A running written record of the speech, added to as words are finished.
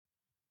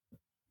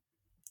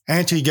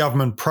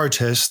Anti-government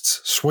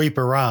protests sweep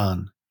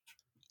Iran.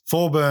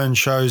 Thorburn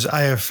shows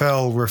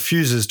AFL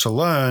refuses to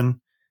learn.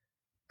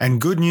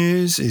 And good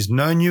news is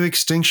no new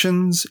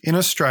extinctions in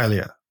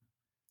Australia.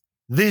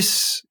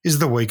 This is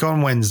The Week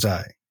on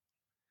Wednesday.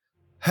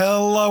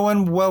 Hello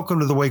and welcome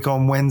to The Week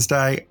on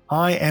Wednesday.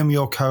 I am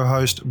your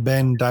co-host,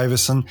 Ben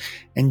Davison,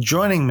 and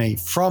joining me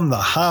from the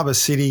harbour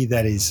city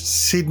that is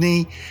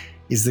Sydney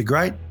is the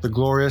great, the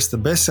glorious, the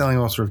best-selling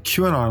author of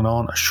QAnon and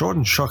On, A Short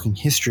and Shocking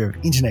History of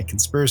Internet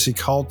Conspiracy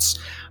Cults,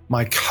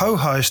 my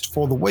co-host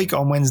for The Week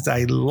on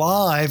Wednesday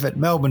live at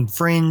Melbourne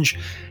Fringe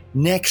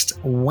next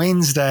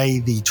Wednesday,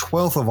 the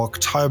 12th of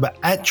October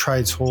at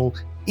Trades Hall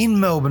in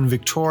Melbourne,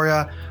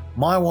 Victoria,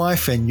 my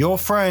wife and your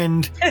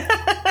friend,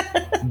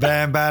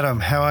 Van Badham.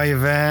 How are you,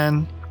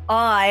 Van?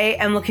 I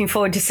am looking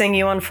forward to seeing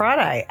you on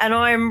Friday, and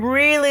I'm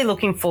really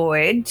looking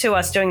forward to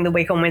us doing the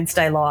Week on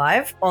Wednesday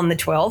live on the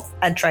 12th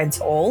at Trades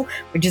Hall,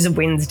 which is a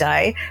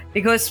Wednesday,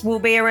 because we'll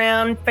be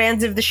around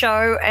fans of the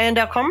show and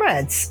our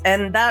comrades,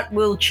 and that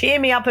will cheer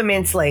me up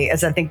immensely,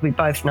 as I think we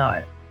both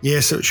know.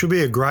 Yeah, so it should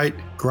be a great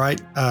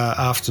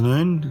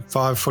afternoon,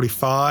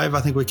 5:45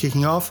 I think we're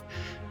kicking off.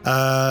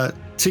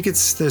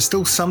 Tickets, there's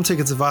still some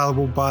tickets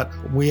available, but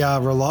we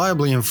are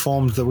reliably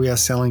informed that we are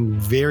selling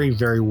very,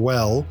 very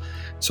well.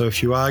 So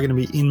if you are going to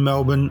be in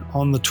Melbourne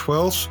on the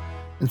 12th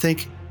and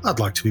think, I'd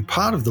like to be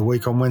part of the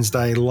Week on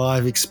Wednesday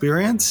live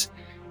experience,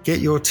 get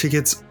your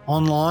tickets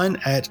online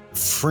at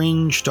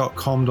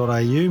fringe.com.au,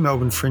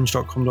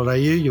 melbournefringe.com.au.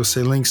 You'll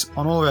see links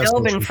on all of our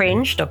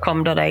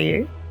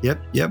melbournefringe.com.au. Yep,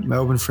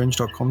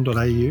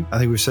 melbournefringe.com.au. I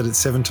think we've said it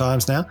 7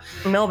 times now.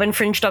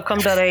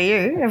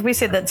 melbournefringe.com.au. Have we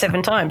said that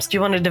 7 times? Do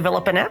you want to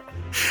develop an app?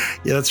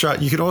 Yeah, that's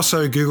right. You can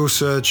also Google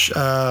search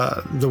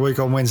the Week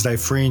on Wednesday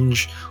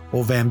Fringe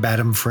or Van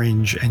Badham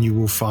Fringe, and you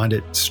will find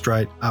it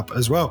straight up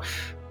as well.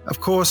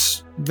 Of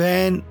course,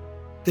 Van,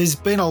 there's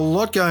been a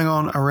lot going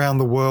on around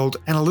the world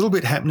and a little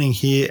bit happening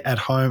here at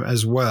home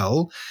as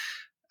well.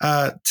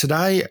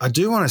 Today, I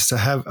do want us to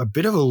have a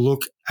bit of a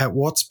look at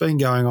what's been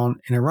going on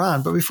in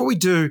Iran. But before we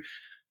do,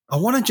 I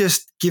want to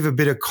just give a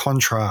bit of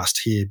contrast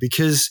here,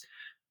 because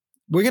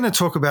we're going to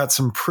talk about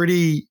some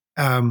pretty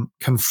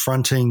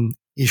confronting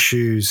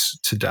issues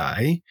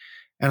today.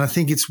 And I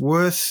think it's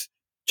worth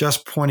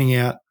just pointing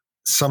out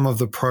some of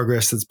the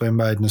progress that's been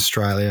made in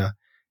Australia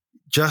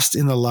just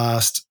in the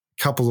last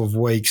couple of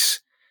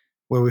weeks,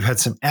 where we've had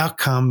some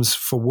outcomes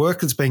for work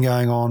that's been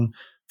going on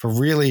for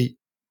really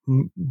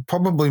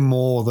probably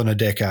more than a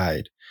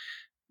decade,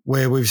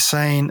 where we've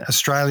seen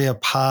Australia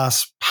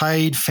pass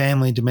paid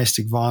family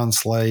domestic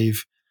violence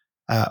leave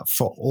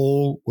for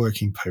all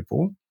working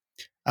people,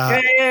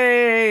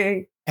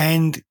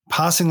 and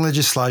passing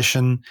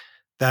legislation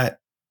that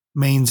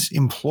means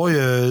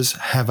employers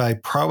have a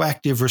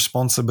proactive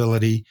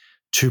responsibility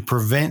to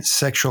prevent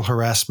sexual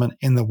harassment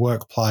in the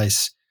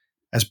workplace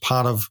as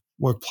part of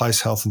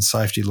workplace health and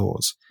safety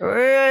laws.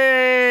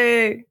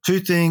 Hooray! 2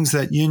 things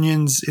that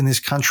unions in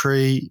this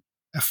country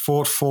have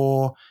fought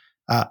for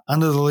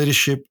under the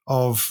leadership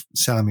of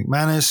Sally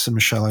McManus and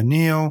Michelle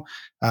O'Neill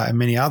and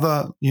many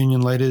other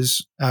union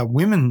leaders,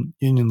 women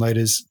union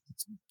leaders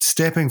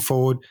stepping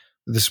forward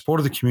with the support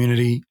of the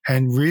community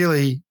and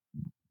really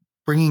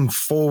bringing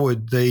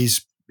forward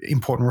these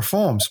important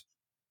reforms,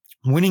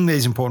 winning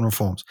these important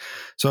reforms.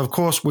 So, of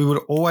course, we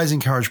would always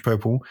encourage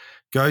people,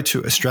 go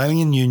to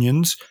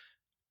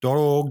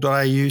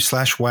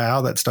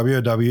australianunions.org.au/wow, that's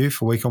WOW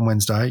for Week on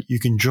Wednesday.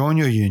 You can join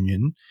your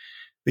union,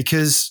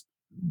 because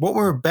what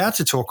we're about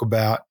to talk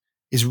about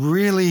is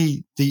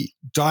really the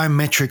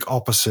diametric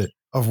opposite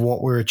of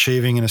what we're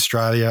achieving in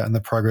Australia and the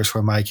progress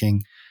we're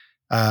making,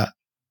 and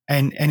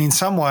in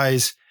some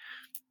ways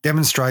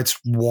demonstrates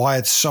why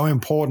it's so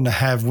important to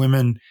have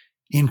women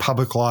in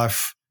public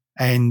life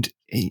and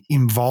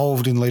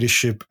involved in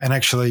leadership and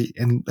actually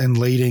in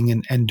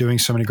leading and doing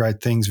so many great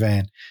things,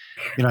 Van.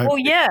 You know, well,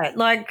 yeah,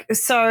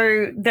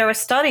 so there are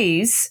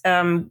studies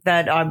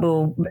that I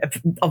will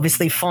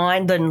obviously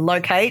find and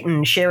locate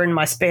and share in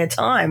my spare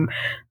time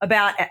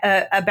about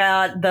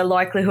the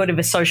likelihood of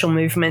a social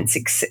movement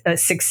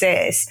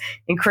success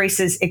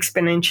increases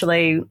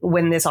exponentially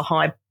when there's a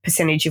high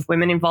percentage of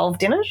women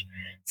involved in it.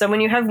 So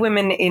when you have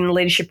women in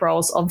leadership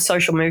roles of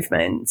social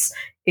movements,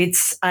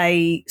 it's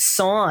a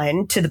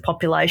sign to the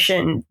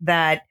population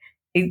that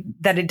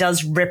it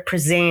does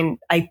represent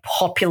a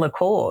popular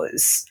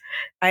cause,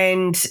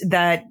 and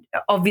that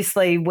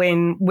obviously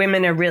when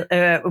women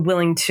are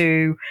willing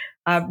to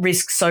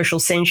risk social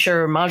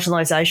censure,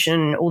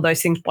 marginalisation, all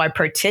those things by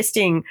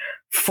protesting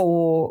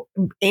for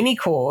any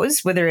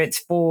cause, whether it's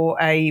for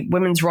a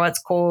women's rights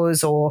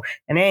cause or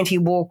an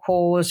anti-war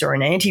cause or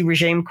an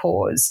anti-regime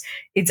cause,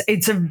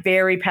 it's a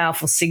very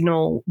powerful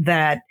signal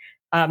that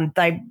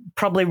they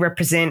probably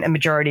represent a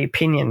majority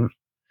opinion.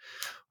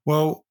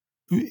 Well,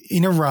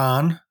 in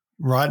Iran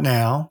right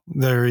now,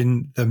 they're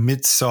in the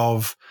midst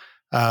of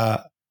a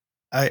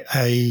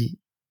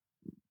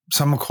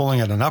Some are calling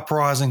it an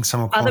uprising.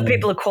 Some are calling Other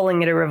people are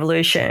calling it a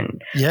revolution.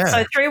 Yeah.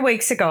 So 3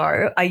 weeks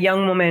ago, a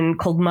young woman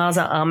called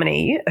Mahsa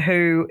Amini,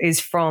 who is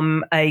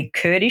from a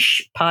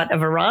Kurdish part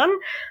of Iran.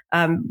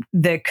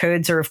 The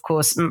Kurds are, of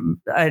course,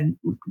 a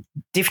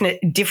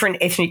different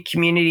ethnic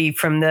community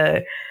from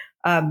the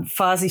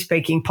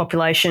Farsi-speaking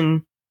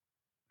population,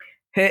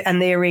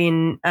 and they're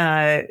in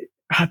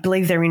I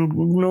believe they're in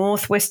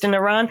northwestern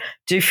Iran.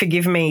 Do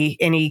forgive me,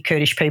 any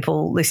Kurdish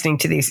people listening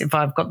to this, if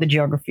I've got the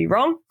geography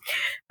wrong.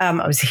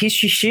 I was a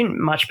history student,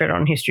 much better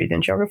on history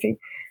than geography.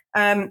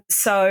 And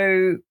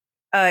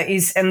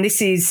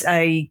this is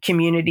a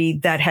community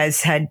that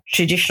has had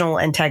traditional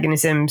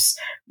antagonisms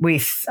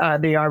with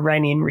the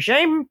Iranian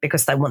regime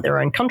because they want their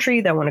own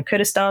country. They want a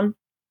Kurdistan.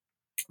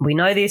 We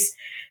know this.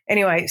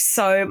 Anyway,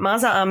 so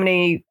Mahsa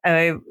Amini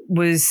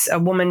was a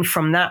woman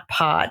from that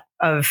part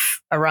of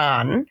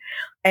Iran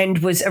and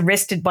was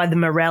arrested by the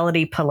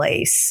morality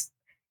police.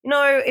 You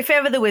know, if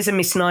ever there was a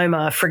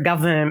misnomer for a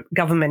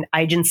government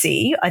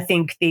agency, I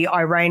think the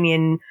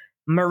Iranian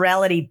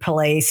morality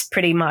police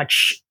pretty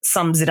much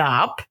sums it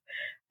up.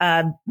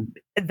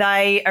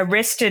 They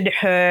arrested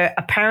her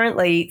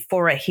apparently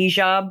for a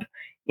hijab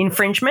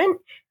infringement.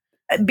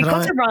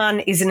 Because Iran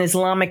is an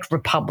Islamic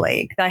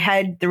republic, they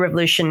had the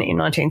revolution in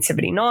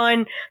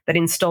 1979 that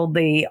installed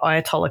the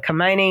Ayatollah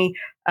Khomeini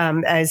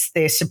as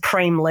their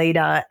supreme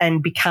leader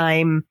and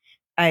became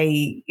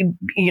a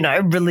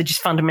religious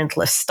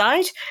fundamentalist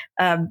state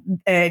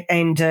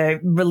and a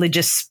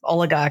religious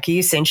oligarchy,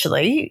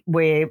 essentially,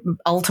 where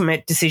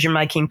ultimate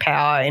decision-making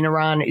power in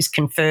Iran is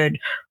conferred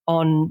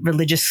on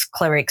religious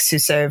clerics who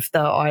serve the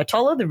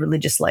Ayatollah, the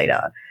religious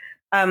leader.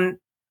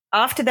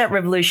 After that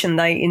revolution,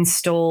 they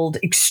installed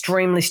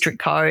extremely strict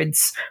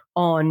codes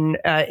on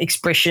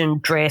expression,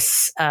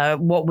 dress,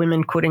 what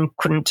women could and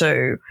couldn't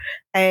do.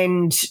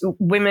 And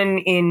women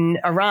in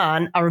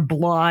Iran are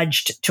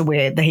obliged to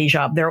wear the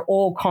hijab. There are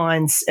all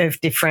kinds of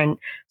different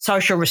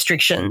social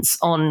restrictions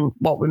on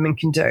what women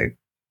can do.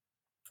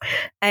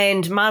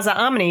 And Mahsa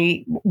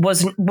Amini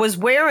was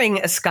wearing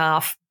a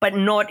scarf, but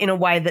not in a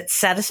way that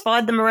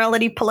satisfied the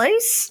morality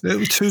police. It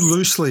was too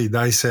loosely,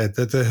 they said,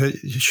 that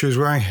she was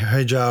wearing her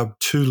hijab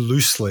too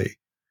loosely.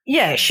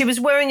 Yeah, she was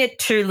wearing it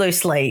too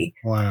loosely.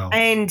 Wow.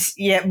 And,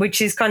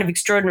 which is kind of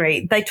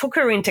extraordinary. They took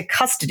her into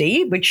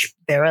custody, which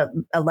they're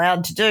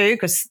allowed to do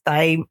because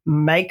they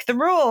make the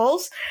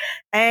rules.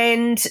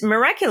 And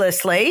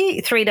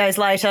miraculously, 3 days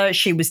later,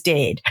 she was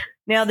dead.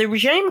 Now, the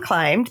regime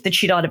claimed that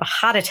she died of a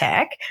heart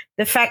attack.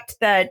 The fact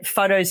that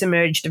photos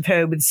emerged of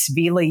her with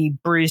severely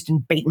bruised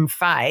and beaten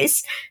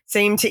face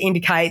seemed to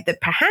indicate that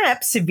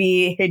perhaps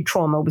severe head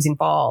trauma was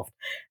involved.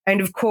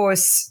 And, of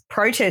course,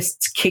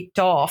 protests kicked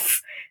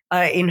off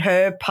in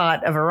her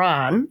part of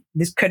Iran,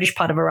 this Kurdish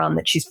part of Iran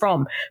that she's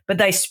from, but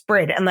they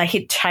spread and they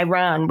hit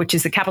Tehran, which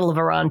is the capital of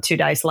Iran, 2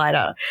 days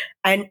later.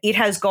 And it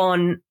has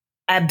gone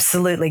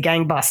absolutely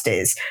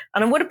gangbusters.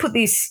 And I want to put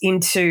this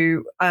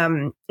into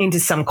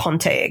some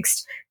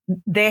context.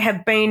 There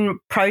have been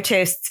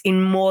protests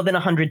in more than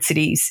 100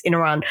 cities in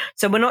Iran.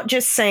 So we're not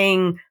just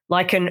seeing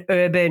like an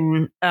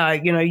urban,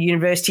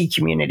 university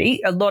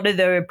community. A lot of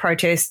the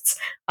protests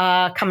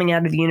are coming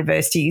out of the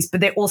universities,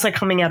 but they're also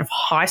coming out of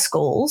high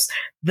schools.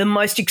 The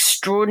most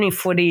extraordinary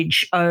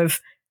footage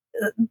of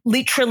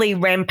literally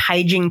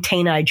rampaging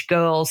teenage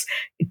girls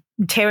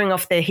tearing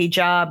off their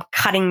hijab,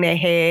 cutting their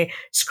hair,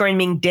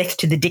 screaming death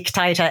to the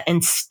dictator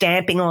and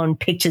stamping on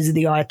pictures of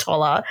the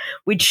Ayatollah,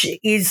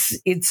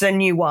 it's a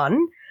new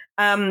one.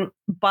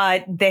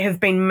 But there have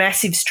been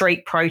massive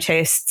street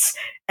protests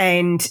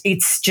and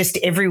it's just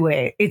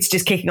everywhere. It's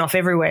just kicking off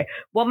everywhere.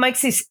 What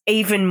makes this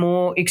even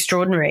more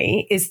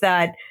extraordinary is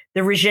that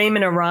the regime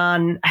in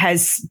Iran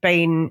has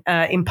been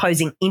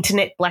imposing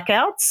internet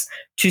blackouts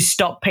to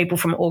stop people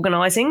from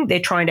organising. They're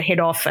trying to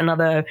head off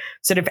another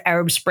sort of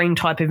Arab Spring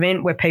type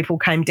event where people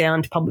came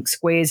down to public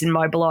squares and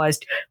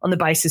mobilised on the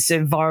basis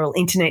of viral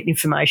internet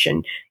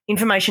information.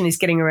 Information is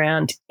getting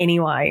around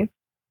anyway.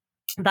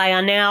 They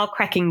are now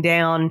cracking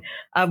down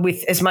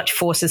with as much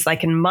force as they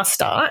can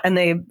muster, and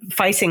they're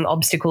facing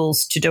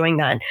obstacles to doing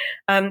that.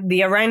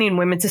 The Iranian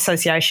Women's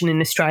Association in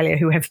Australia,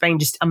 who have been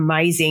just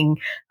amazing,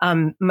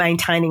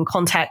 maintaining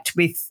contact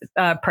with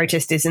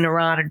protesters in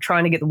Iran and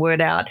trying to get the word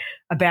out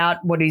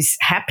about what is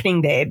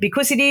happening there,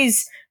 because it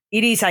is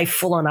a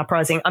full-on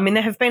uprising. I mean,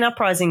 there have been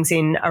uprisings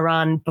in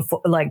Iran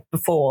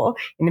before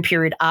in the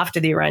period after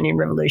the Iranian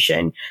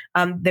Revolution.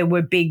 There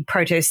were big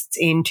protests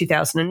in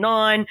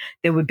 2009.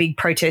 There were big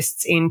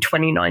protests in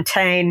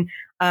 2019.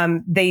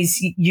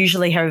 These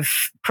usually have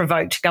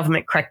provoked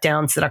government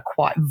crackdowns that are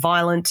quite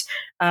violent.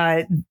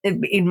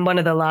 In one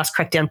of the last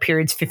crackdown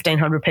periods,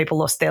 1,500 people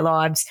lost their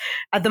lives.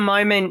 At the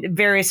moment,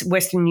 various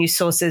Western news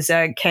sources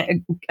are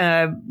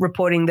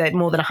reporting that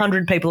more than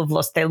 100 people have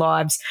lost their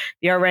lives.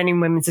 The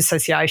Iranian Women's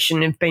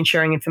Association have been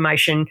sharing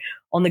information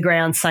on the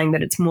ground saying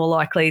that it's more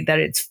likely that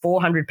it's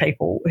 400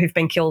 people who've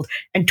been killed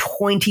and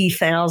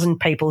 20,000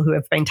 people who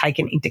have been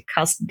taken into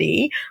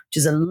custody, which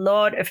is a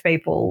lot of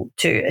people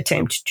to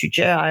attempt to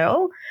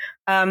jail.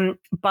 And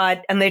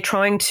they're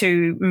trying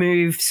to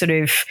move sort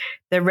of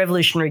the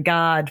Revolutionary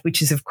Guard,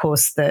 which is, of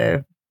course,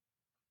 the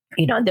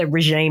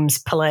regime's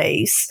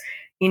police,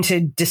 in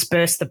to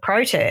disperse the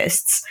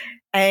protests,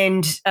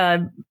 and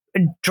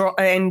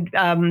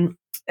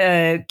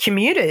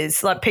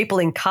commuters, like people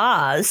in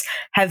cars,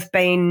 have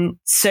been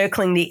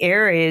circling the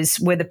areas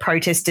where the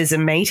protesters are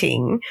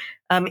meeting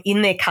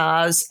in their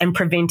cars and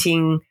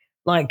preventing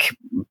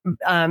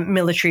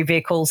military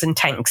vehicles and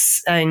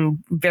tanks and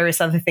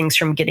various other things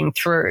from getting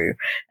through,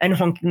 and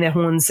honking their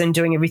horns and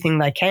doing everything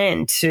they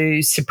can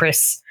to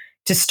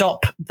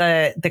stop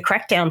the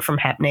crackdown from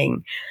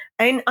happening.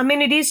 And I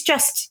mean, it is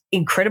just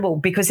incredible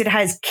because it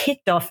has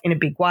kicked off in a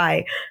big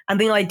way. And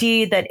the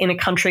idea that in a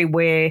country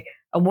where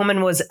a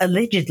woman was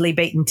allegedly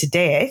beaten to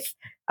death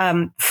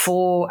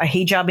for a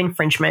hijab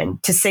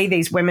infringement, to see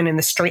these women in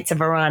the streets of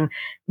Iran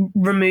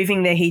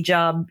removing their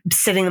hijab,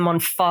 setting them on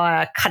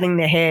fire, cutting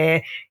their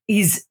hair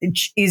is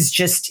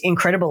just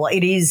incredible.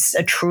 It is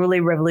a truly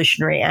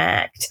revolutionary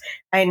act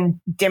and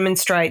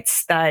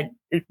demonstrates that,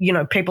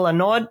 people are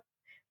not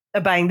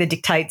obeying the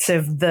dictates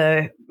of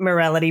the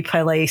morality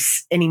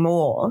police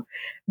anymore.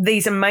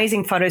 These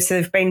amazing photos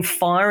that have been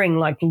firing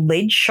like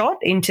buckshot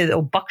into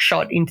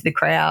the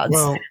crowds.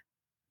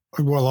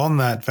 Well, on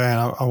that,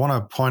 Van, I want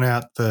to point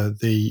out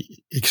the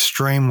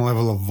extreme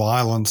level of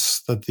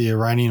violence that the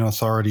Iranian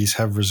authorities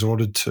have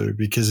resorted to,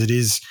 because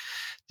the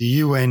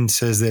UN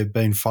says they've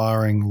been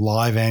firing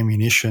live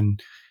ammunition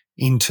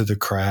into the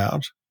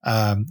crowd,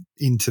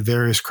 into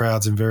various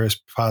crowds in various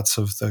parts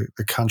of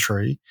the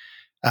country.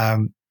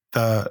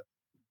 The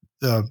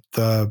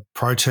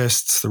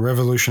protests, the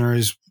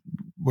revolutionaries,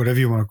 whatever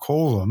you want to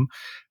call them,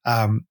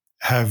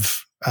 have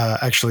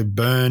actually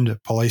burned a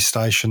police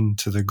station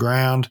to the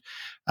ground.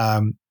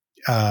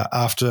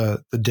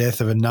 After the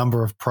death of a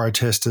number of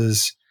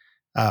protesters,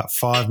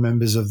 5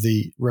 members of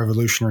the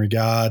Revolutionary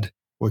Guard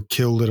were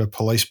killed at a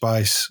police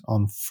base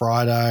on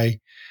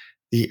Friday.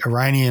 The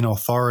Iranian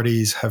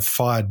authorities have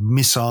fired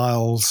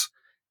missiles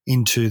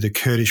into the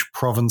Kurdish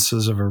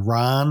provinces of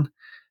Iran.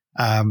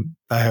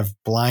 They have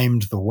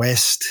blamed the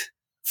West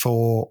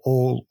for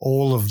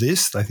all of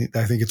this. They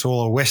think it's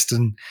all a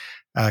Western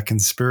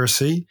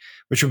conspiracy,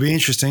 which will be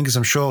interesting because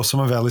I'm sure some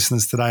of our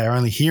listeners today are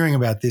only hearing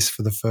about this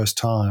for the first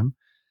time.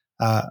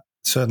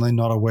 Certainly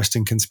not a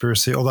Western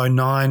conspiracy, although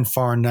 9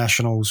 foreign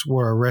nationals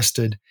were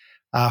arrested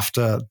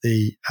after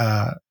the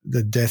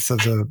death of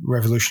the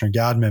Revolutionary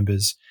Guard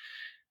members.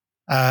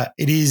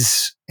 It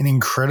is an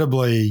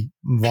incredibly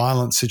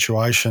violent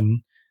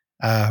situation.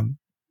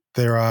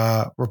 There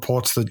are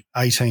reports that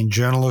 18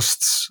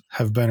 journalists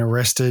have been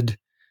arrested.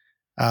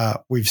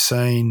 We've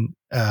seen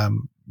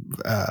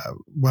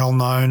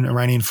well-known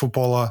Iranian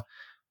footballer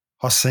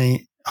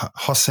Hossein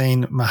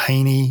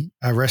Mahini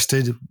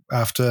arrested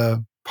after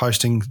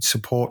posting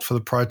support for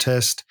the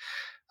protest.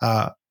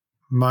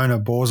 Mona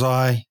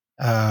Borzai,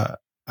 a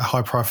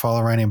high-profile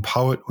Iranian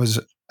poet, was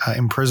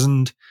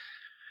imprisoned.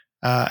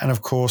 And,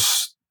 of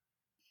course,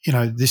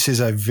 this is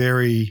a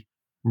very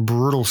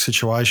brutal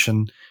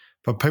situation,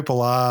 but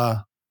people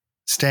are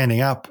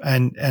standing up,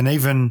 and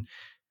even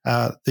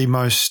the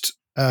most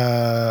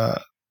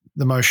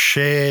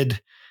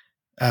shared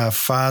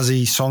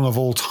Farsi song of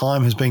all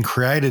time has been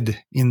created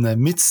in the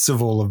midst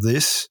of all of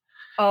this.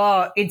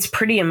 Oh, it's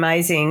pretty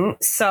amazing.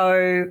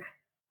 So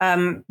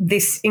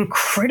this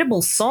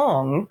incredible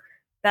song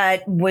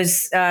that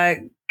was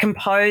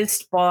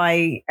composed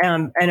by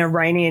an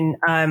Iranian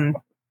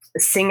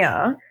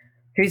singer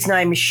whose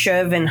name is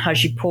Shervin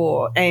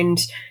Hajipour, and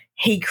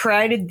he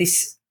created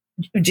this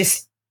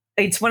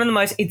it's one of the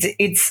most,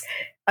 it's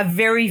a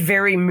very,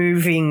 very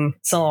moving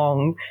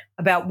song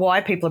about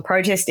why people are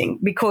protesting,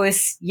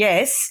 because,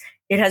 yes,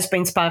 it has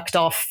been sparked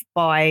off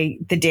by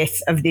the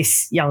death of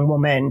this young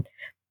woman.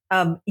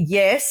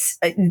 Yes,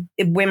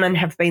 women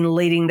have been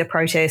leading the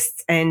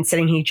protests and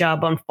setting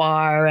hijab on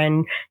fire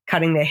and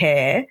cutting their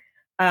hair.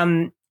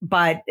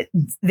 But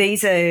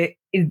these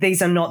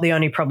are not the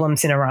only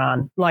problems in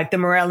Iran. Like, the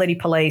morality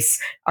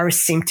police are a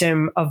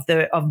symptom of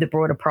the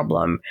broader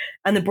problem.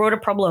 And the broader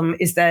problem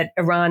is that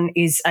Iran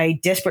is a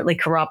desperately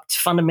corrupt,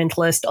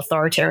 fundamentalist,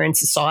 authoritarian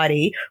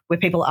society where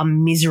people are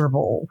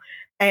miserable.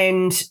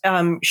 And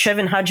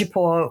Shervin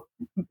Hajipour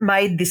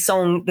made this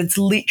song that's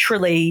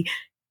literally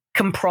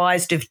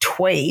comprised of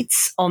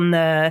tweets on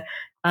the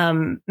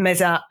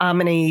Meza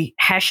Amini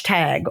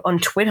hashtag on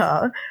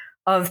Twitter,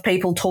 of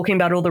people talking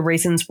about all the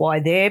reasons why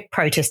they're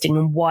protesting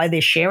and why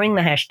they're sharing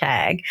the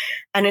hashtag.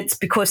 And it's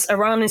because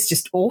Iran is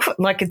just awful.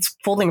 Like, it's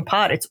falling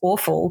apart. It's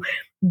awful.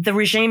 The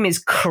regime is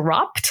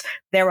corrupt.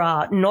 There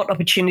are not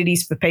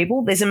opportunities for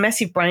people. There's a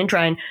massive brain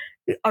drain.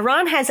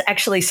 Iran has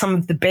actually some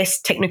of the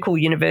best technical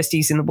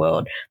universities in the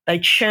world. They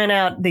churn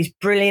out these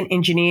brilliant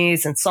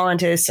engineers and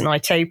scientists and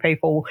IT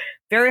people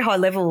very high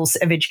levels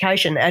of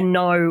education and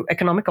no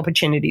economic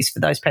opportunities for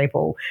those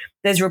people.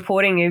 There's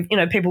reporting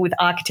of, people with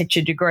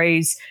architecture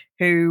degrees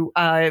who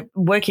are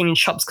working in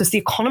shops because the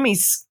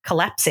economy's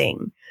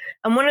collapsing.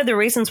 And one of the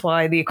reasons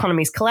why the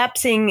economy is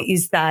collapsing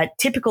is that,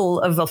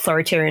 typical of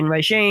authoritarian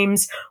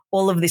regimes,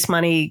 all of this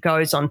money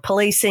goes on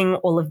policing,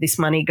 all of this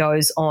money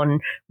goes on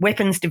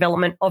weapons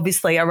development.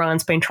 Obviously,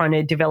 Iran's been trying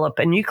to develop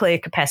a nuclear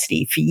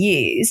capacity for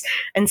years.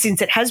 And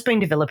since it has been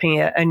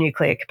developing a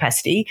nuclear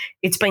capacity,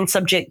 it's been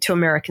subject to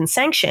American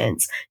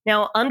sanctions.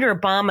 Now, under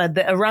Obama,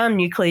 the Iran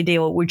nuclear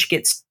deal, which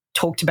gets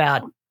talked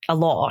about a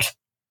lot,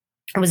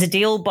 it was a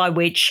deal by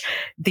which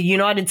the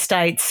United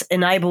States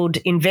enabled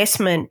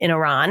investment in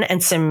Iran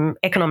and some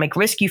economic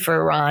rescue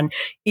for Iran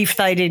if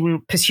they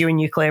didn't pursue a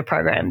nuclear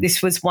program.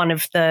 This was one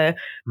of the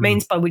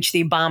means by which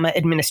the Obama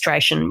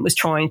administration was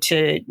trying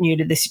to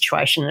neuter the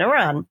situation in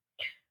Iran.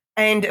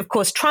 And, of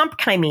course, Trump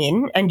came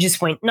in and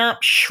just went, nah,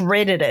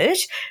 shredded it,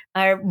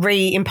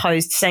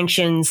 reimposed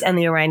sanctions, and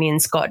the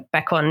Iranians got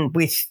back on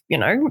with,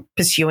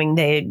 pursuing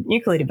their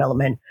nuclear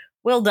development.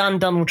 Well done,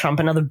 Donald Trump.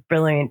 Another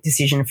brilliant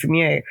decision from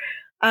you.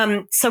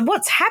 So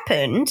what's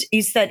happened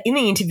is that in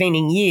the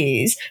intervening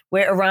years,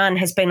 where Iran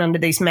has been under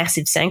these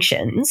massive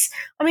sanctions,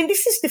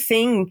 this is the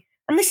thing,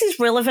 and this is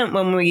relevant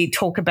when we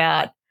talk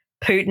about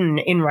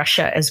Putin in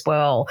Russia as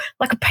well.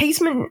 Like,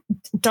 appeasement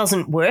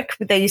doesn't work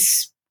with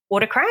these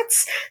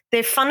autocrats.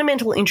 Their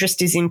fundamental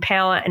interest is in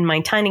power and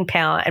maintaining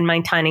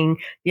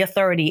the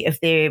authority of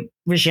their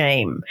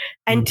regime.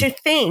 And to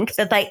think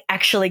that they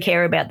actually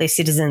care about their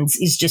citizens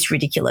is just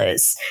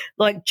ridiculous.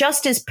 Like,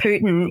 just as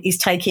Putin is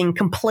taking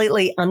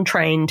completely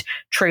untrained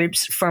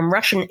troops from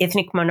Russian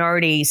ethnic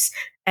minorities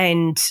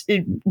and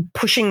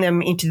pushing them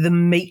into the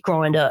meat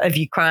grinder of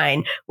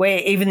Ukraine, where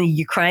even the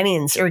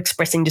Ukrainians are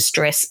expressing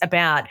distress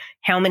about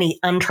how many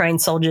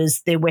untrained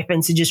soldiers their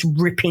weapons are just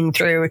ripping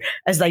through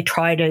as they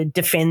try to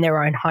defend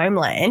their own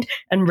homeland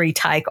and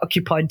retake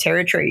occupied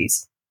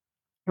territories.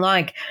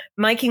 Like,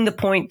 making the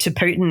point to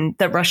Putin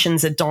that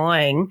Russians are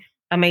dying,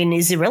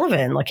 is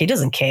irrelevant. Like, he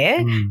doesn't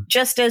care.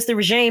 Just as the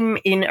regime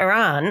in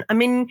Iran,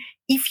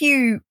 if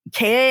you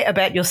care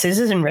about your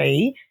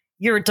citizenry,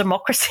 you're a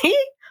democracy.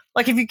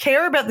 Like, if you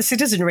care about the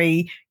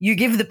citizenry, you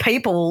give the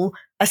people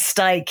a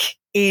stake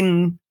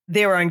in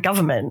their own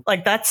government.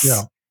 Like, that's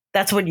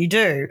what you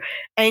do.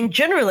 And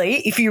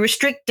generally, if you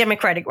restrict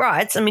democratic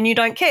rights, you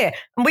don't care.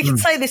 And we can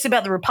say this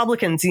about the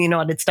Republicans in the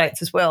United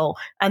States as well,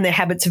 and their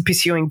habits of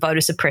pursuing voter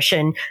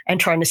suppression and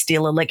trying to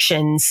steal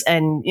elections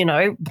and,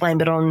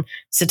 blame it on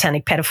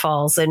satanic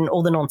pedophiles and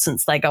all the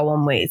nonsense they go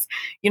on with.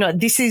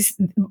 This is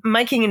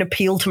making an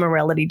appeal to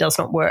morality does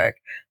not work.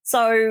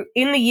 So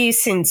in the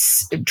years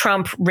since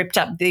Trump ripped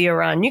up the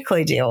Iran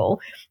nuclear deal,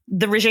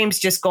 the regime's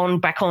just gone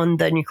back on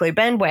the nuclear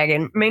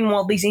bandwagon.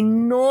 Meanwhile, these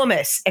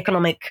enormous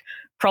economic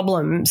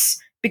problems,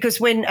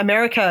 because when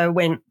America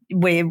went,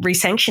 we're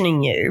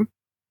resanctioning you,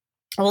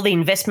 all the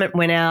investment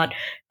went out.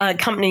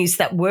 Companies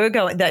that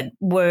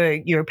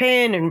were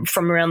European and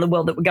from around the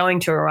world that were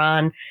going to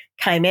Iran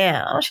came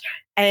out,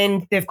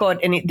 and they've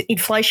got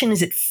inflation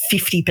is at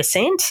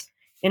 50%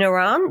 in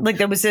Iran. Like,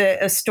 there was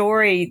a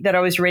story that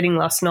I was reading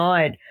last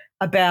night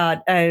about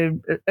I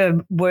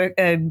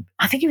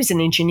think he was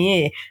an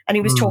engineer, and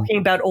he was talking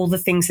about all the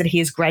things that he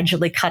has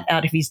gradually cut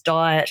out of his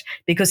diet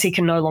because he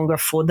can no longer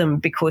afford them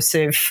because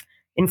of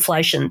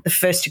inflation. The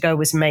first to go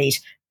was meat,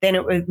 then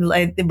it was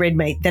the red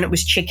meat, then it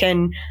was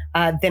chicken,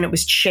 then it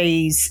was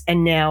cheese,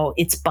 and now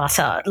it's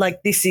butter.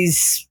 Like, this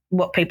is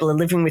what people are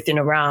living with in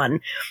Iran.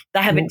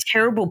 They have a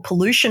terrible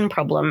pollution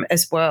problem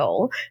as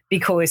well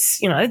because,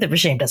 the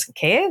regime doesn't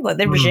care. Like,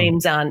 the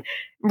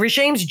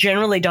regimes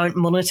generally don't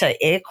monitor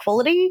air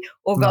quality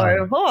or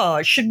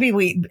go, should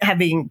we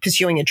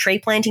pursuing a tree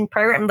planting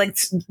program? Like,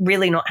 it's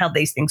really not how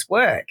these things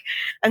work.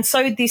 And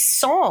so this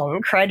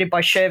song created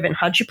by Shervin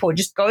Hajipour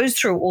just goes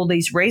through all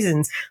these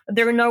reasons.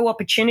 There are no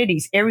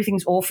opportunities.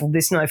 Everything's awful.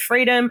 There's no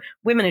freedom.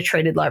 Women are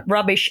treated like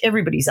rubbish.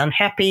 Everybody's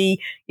unhappy.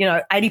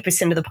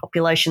 80% of the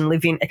population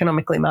live in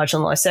economically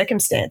marginalised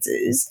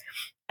circumstances.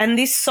 And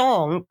this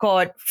song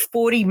got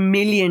 40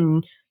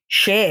 million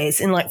shares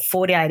in like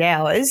 48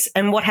 hours.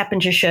 And what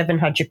happened to Shervin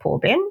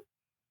Hajipour, Ben?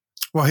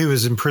 Well, he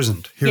was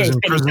imprisoned. He was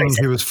imprisoned.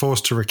 He was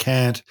forced to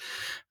recant.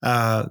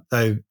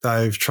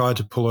 They've tried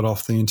to pull it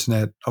off the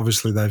internet.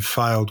 Obviously, they've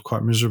failed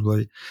quite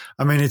miserably.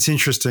 It's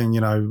interesting.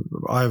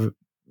 I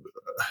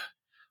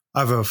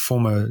have a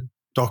former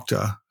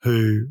doctor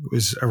who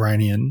was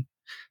Iranian,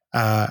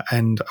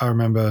 and I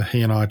remember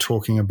he and I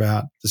talking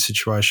about the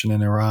situation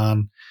in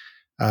Iran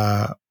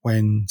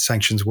when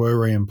sanctions were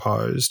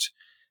reimposed.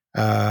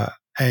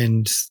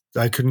 And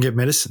they couldn't get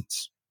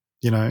medicines,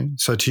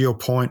 So to your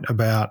point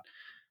about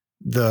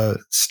the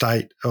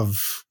state of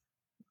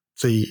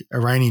the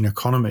Iranian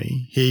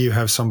economy, here you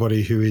have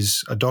somebody who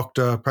is a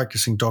doctor,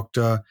 practicing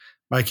doctor,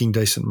 making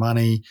decent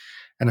money,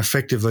 and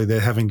effectively they're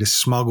having to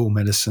smuggle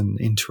medicine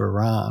into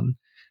Iran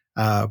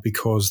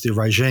because the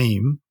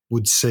regime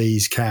would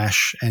seize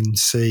cash and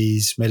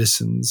seize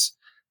medicines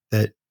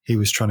that he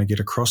was trying to get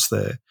across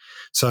there.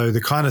 So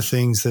the kind of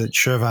things that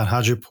Shervin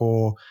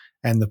Hajipour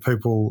and the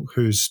people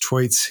whose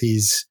tweets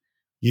he's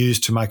use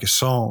to make a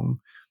song,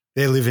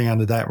 they're living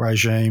under that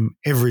regime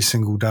every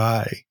single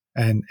day.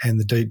 And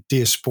the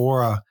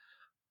diaspora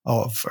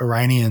of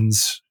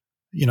Iranians,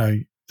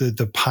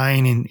 the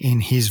pain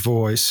in his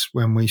voice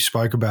when we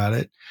spoke about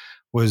it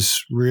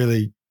was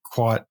really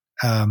quite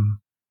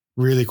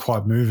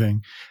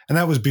moving. And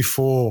that was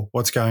before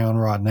what's going on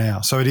right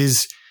now. So it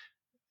is,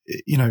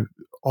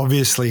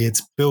 obviously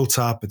it's built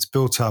up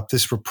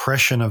this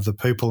repression of the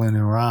people in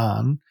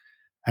Iran,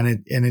 and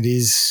it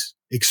is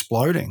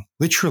exploding,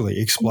 literally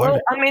exploding.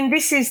 Well, I mean,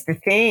 this is the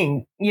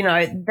thing,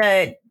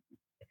 that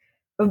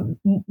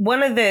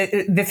one of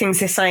the things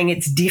they're saying,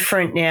 it's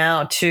different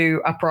now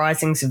to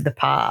uprisings of the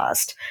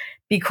past,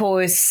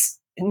 because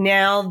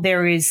now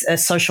there is a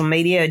social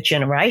media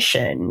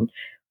generation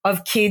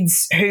of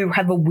kids who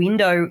have a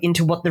window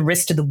into what the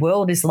rest of the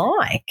world is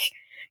like.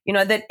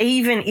 That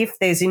even if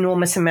there's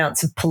enormous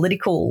amounts of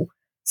political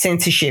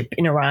censorship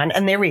in Iran,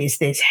 and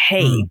there's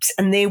heaps,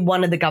 and they're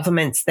one of the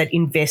governments that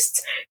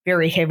invests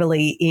very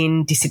heavily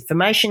in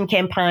disinformation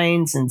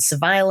campaigns and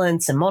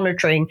surveillance and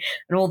monitoring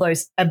and all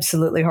those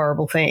absolutely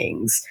horrible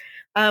things.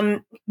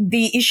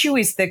 The issue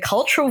is the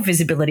cultural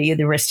visibility of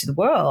the rest of the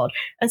world.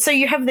 And so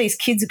you have these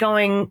kids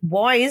going,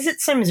 why is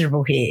it so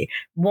miserable here?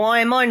 Why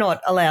am I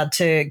not allowed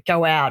to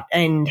go out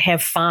and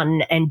have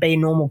fun and be a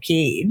normal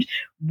kid?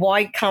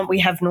 Why can't we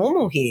have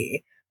normal here?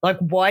 Like,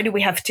 why do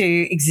we have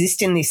to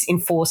exist in this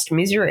enforced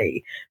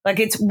misery? Like,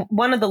 it's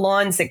one of the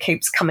lines that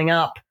keeps coming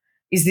up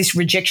is this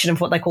rejection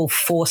of what they call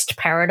forced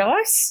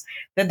paradise,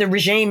 that the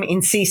regime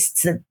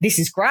insists that this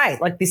is great,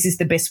 like this is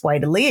the best way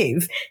to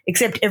live,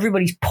 except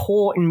everybody's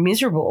poor and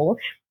miserable.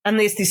 And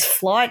there's this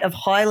flight of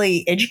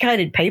highly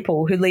educated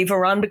people who leave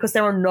Iran because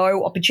there are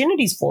no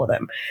opportunities for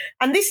them.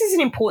 And this is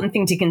an important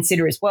thing to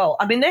consider as well.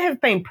 I mean, there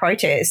have been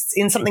protests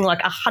in something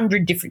like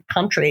 100 different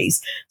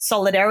countries,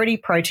 solidarity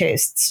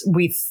protests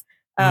with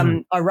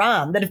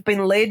Iran that have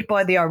been led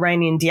by the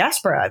Iranian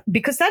diaspora,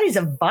 because that is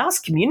a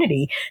vast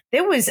community.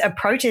 There was a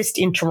protest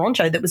in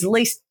Toronto that was at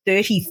least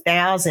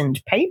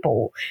 30,000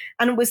 people,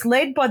 and it was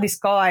led by this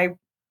guy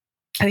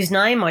whose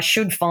name I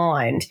should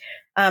find,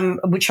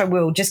 which I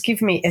will. Just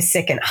give me a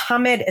second.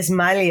 Hamed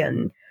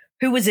Esmailian,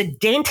 who was a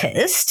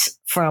dentist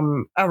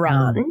from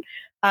Iran,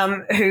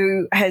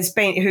 who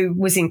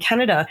was in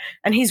Canada,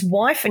 and his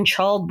wife and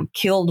child were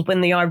killed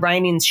when the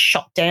Iranians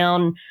shot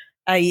down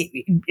would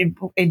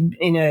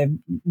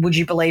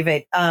you believe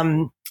it,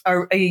 a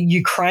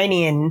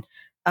Ukrainian,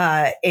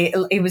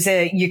 it was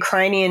a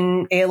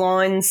Ukrainian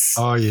Airlines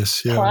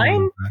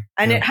plane,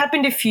 and it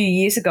happened a few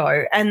years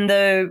ago, and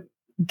the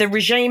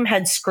regime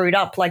had screwed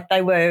up, like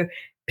they were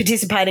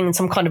participating in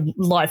some kind of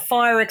live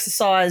fire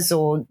exercise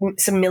or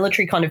some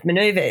military kind of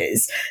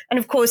maneuvers. And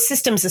of course,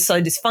 systems are so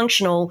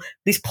dysfunctional.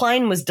 This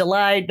plane was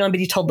delayed.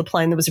 Nobody told the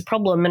plane there was a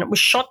problem, and it was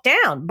shot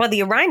down by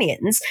the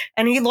Iranians,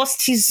 and he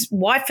lost his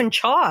wife and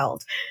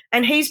child.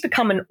 And he's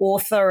become an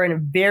author and a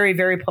very,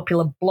 very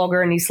popular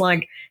blogger. And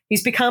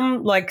he's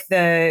become like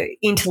the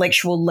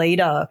intellectual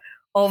leader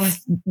of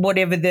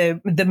whatever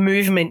the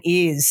movement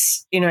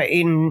is,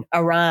 in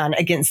Iran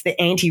against the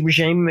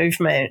anti-regime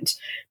movement,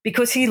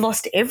 because he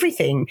lost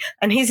everything,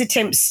 and his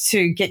attempts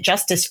to get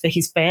justice for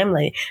his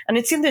family. And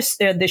it's in the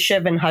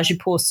Shervan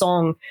Hajipur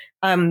song.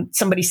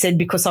 Somebody said,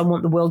 because I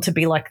want the world to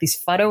be like this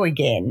photo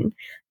again.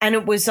 And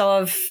it was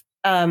of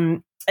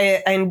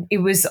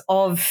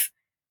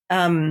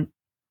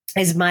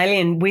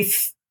Esmailian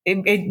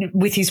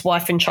with his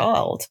wife and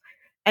child.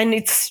 And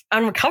it's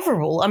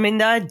unrecoverable. I mean,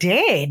 they're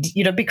dead,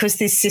 because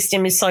this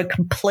system is so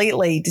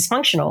completely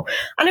dysfunctional.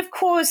 And of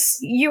course,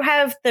 you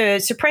have the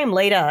supreme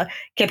leader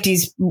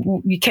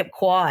kept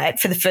quiet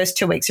for the first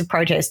 2 weeks of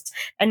protests.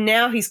 And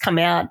now he's come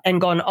out and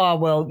gone, oh,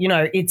 well,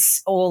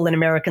 it's all an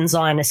American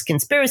Zionist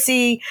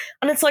conspiracy.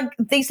 And it's like,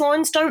 these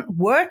lines don't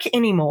work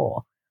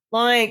anymore.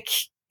 Like,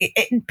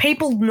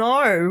 people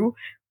know.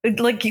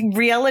 Like,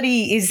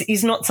 reality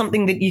is not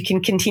something that you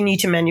can continue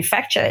to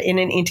manufacture in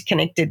an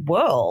interconnected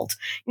world.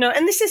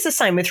 And this is the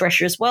same with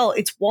Russia as well.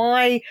 It's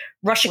why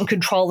Russian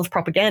control of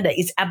propaganda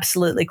is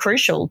absolutely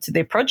crucial to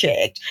their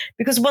project,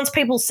 because once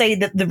people see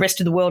that the rest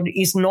of the world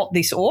is not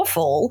this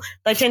awful,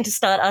 they tend to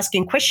start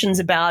asking questions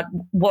about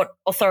what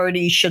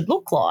authority should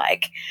look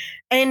like.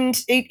 And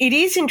it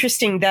is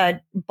interesting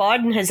that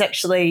Biden has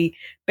actually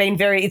been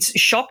it's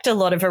shocked a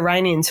lot of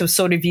Iranians who are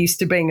sort of used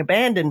to being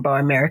abandoned by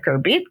America a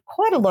bit.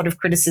 Quite a lot of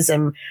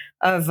criticism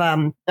of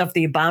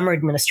the Obama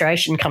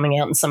administration coming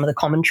out in some of the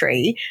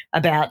commentary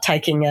about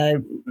taking a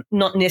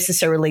not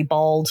necessarily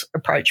bold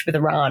approach with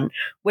Iran,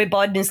 where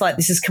Biden is like,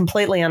 this is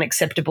completely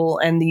unacceptable,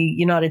 and the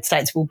United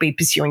States will be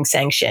pursuing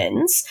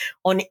sanctions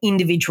on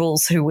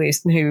individuals who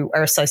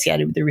are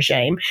associated with the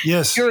regime.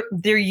 Yes.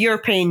 The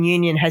European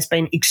Union has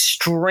been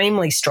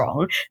extremely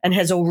strong and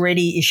has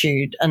already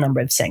issued a number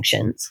of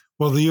sanctions.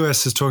 Well, the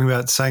US is talking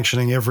about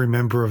sanctioning every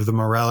member of the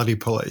morality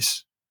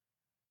police.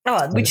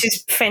 Oh, which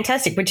is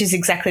fantastic, which is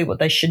exactly what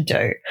they should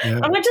do. Yeah.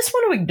 And I just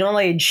want to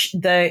acknowledge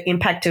the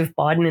impact of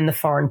Biden in the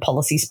foreign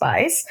policy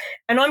space.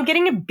 And I'm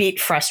getting a bit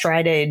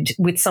frustrated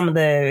with some of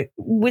the,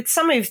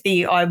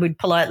 I would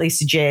politely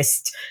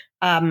suggest,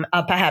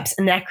 are perhaps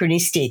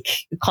anachronistic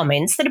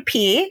comments that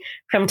appear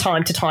from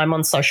time to time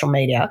on social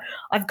media.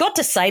 I've got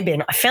to say,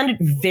 Ben, I found it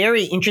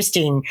very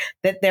interesting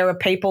that there are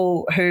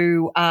people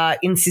who are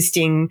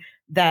insisting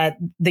that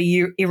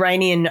the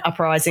Iranian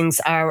uprisings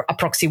are a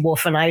proxy war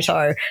for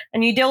NATO.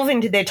 And you delve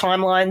into their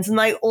timelines and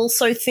they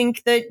also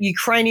think that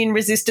Ukrainian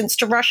resistance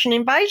to Russian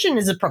invasion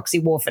is a proxy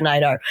war for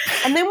NATO.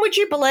 And then would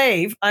you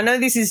believe, I know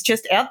this is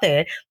just out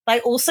there,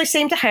 they also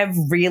seem to have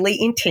really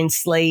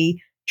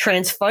intensely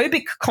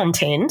transphobic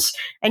content,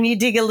 and you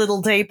dig a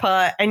little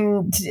deeper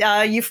and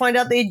you find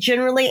out they're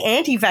generally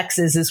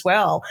anti-vaxxers as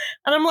well.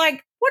 And I'm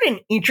like, what an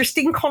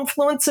interesting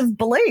confluence of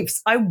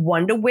beliefs. I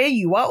wonder where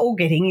you are all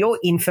getting your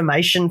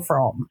information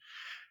from.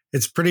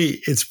 It's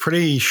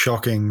pretty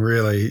shocking,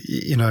 really.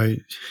 You know,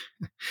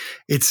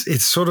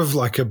 it's sort of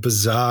like a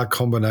bizarre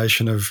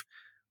combination of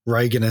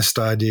Reaganist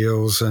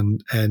ideals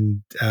and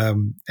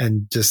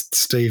just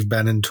Steve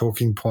Bannon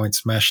talking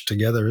points mashed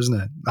together,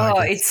 isn't it?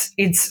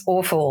 It's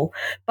awful.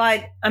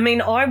 But I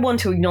mean, I want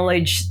to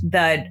acknowledge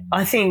that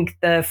I think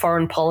the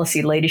foreign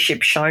policy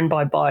leadership shown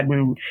by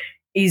Biden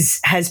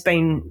has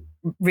been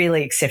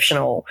really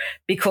exceptional,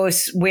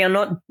 because we are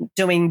not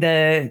doing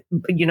the,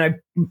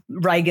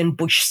 Reagan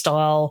Bush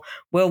style,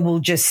 well, we'll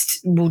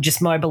just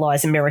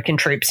mobilize American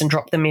troops and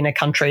drop them in a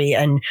country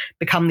and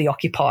become the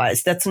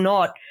occupiers. That's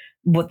not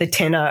what the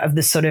tenor of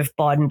the sort of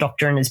Biden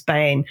doctrine has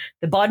been.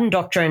 The Biden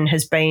doctrine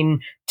has been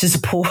to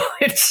support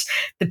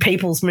the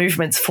people's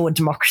movements for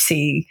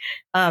democracy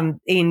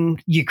in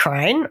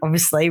Ukraine,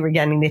 obviously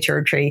regaining their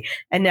territory,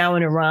 and now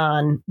in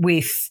Iran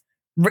with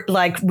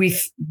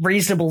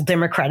reasonable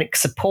democratic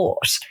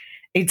support.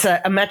 It's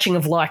a matching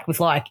of like with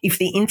like. If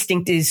the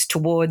instinct is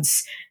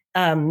towards,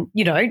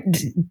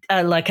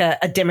 like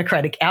a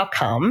democratic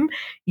outcome,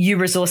 you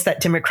resource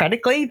that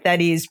democratically.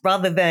 That is,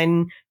 rather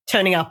than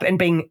turning up and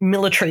being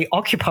military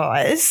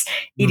occupiers,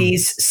 it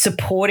is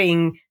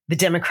supporting the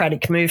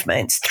democratic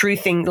movements through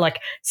things like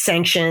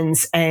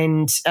sanctions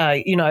and,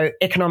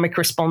 economic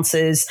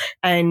responses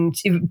and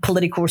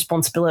political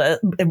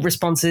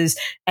responses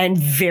and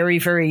very,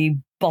 very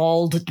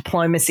bold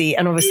diplomacy.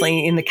 And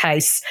obviously in the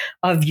case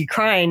of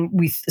Ukraine,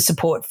 with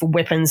support for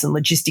weapons and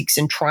logistics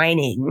and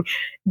training,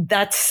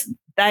 that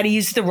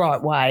is the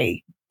right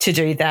way to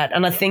do that.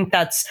 And I think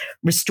that's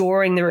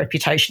restoring the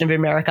reputation of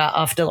America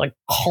after like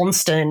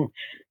constant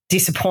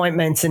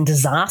disappointments and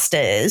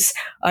disasters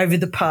over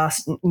the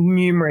past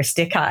numerous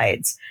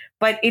decades.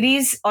 But it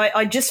is,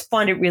 I just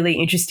find it really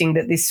interesting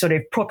that this sort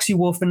of proxy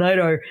war for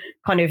NATO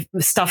kind of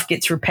stuff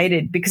gets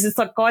repeated, because it's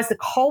like, guys, the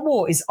Cold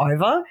War is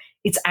over.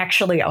 It's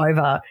actually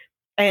over.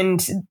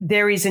 And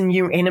there is a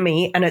new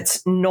enemy, and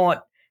it's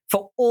not,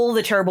 for all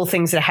the terrible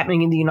things that are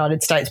happening in the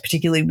United States,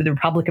 particularly with the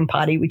Republican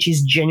Party, which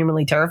is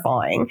genuinely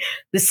terrifying.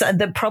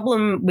 The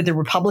problem with the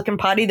Republican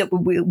Party that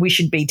we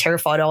should be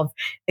terrified of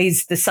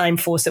is the same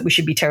force that we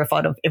should be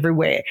terrified of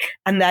everywhere,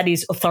 and that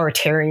is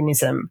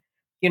authoritarianism.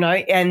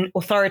 And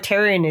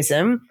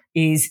authoritarianism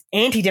is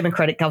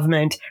anti-democratic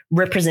government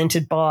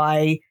represented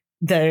by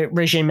the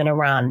regime in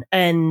Iran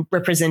and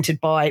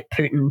represented by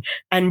Putin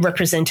and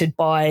represented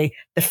by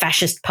the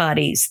fascist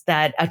parties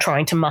that are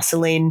trying to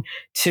muscle in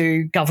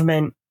to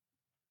government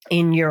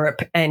in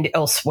Europe and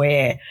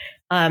elsewhere.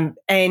 And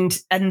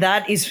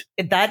that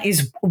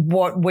is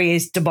what we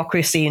as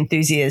democracy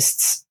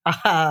enthusiasts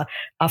are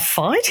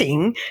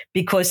fighting,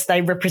 because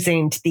they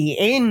represent the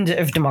end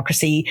of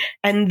democracy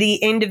and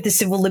the end of the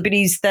civil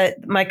liberties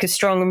that make us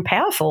strong and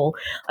powerful.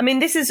 I mean,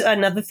 this is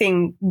another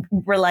thing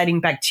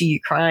relating back to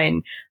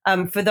Ukraine.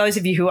 For those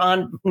of you who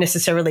aren't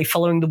necessarily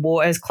following the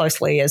war as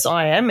closely as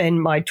I am,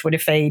 and my Twitter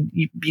feed,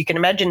 you can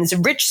imagine, is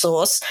a rich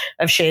source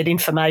of shared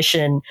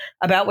information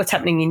about what's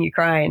happening in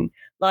Ukraine.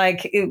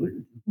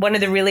 One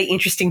of the really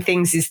interesting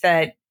things is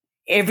that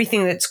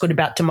everything that's good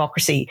about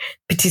democracy,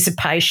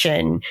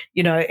 participation,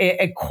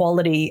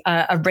 equality,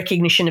 a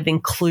recognition of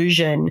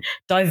inclusion,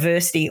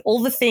 diversity, all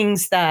the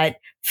things that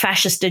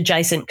fascist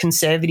adjacent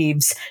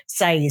conservatives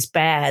say is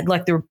bad,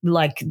 like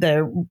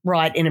the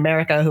right in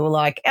America who are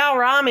like,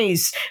 our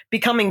army's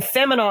becoming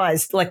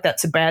feminized, like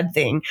that's a bad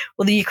thing.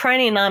 Well, the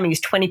Ukrainian army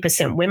is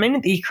 20%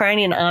 women. The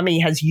Ukrainian army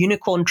has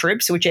unicorn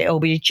troops, which are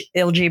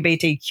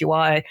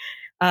LGBTQI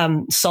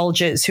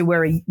soldiers who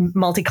wear a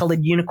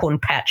multicolored unicorn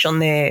patch on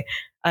their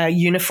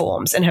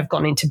uniforms and have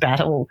gone into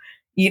battle,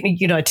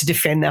 to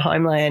defend their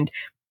homeland.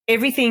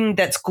 Everything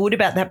that's good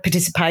about that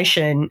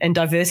participation and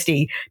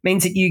diversity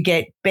means that you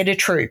get better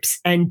troops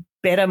and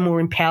better, more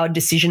empowered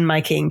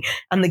decision-making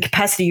and the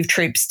capacity of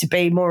troops to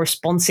be more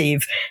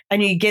responsive.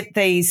 And you get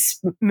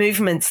these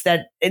movements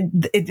that,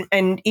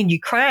 and in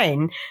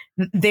Ukraine,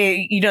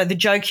 the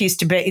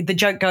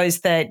joke goes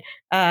that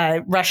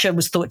Russia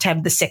was thought to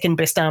have the second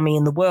best army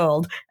in the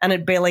world, and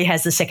it barely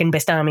has the second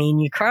best army in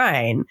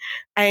Ukraine.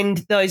 And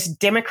those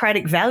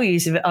democratic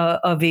values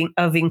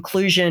of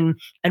inclusion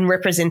and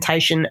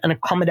representation and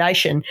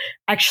accommodation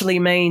actually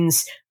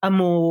means a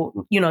more,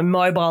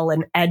 mobile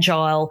and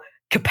agile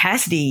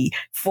capacity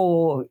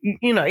for,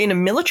 in a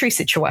military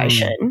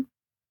situation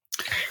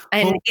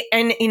and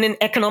in an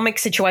economic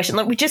situation.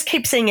 Like, we just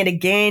keep seeing it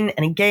again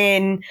and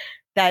again.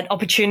 that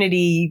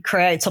opportunity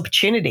creates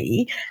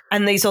opportunity,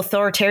 and these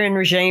authoritarian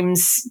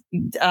regimes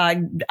are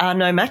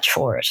no match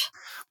for it.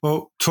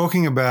 Well,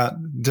 talking about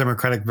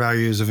democratic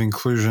values of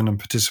inclusion and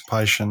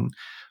participation,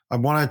 I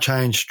want to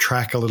change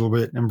track a little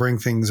bit and bring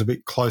things a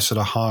bit closer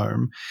to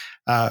home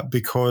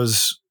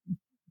because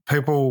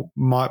people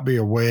might be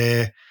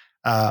aware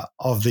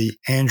of the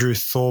Andrew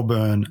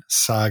Thorburn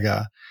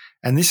saga.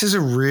 And this is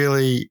a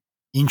really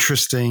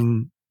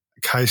interesting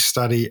case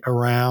study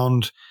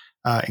around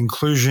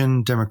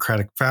inclusion,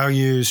 democratic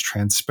values,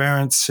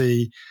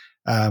 transparency,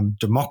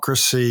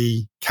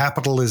 democracy,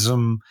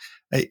 capitalism.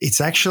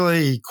 It's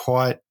actually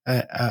quite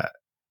a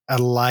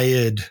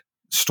layered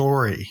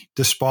story,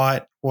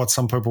 despite what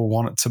some people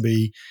want it to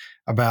be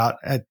about.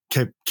 It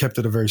kept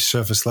at a very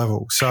surface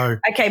level. So,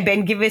 okay,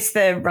 Ben, give us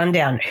the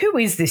rundown. Who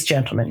is this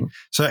gentleman?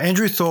 So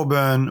Andrew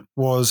Thorburn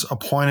was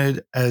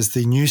appointed as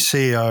the new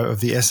CEO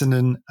of the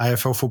Essendon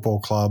AFL Football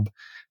Club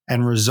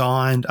and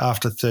resigned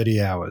after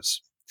 30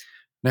 hours.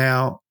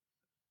 Now,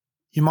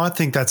 you might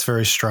think that's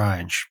very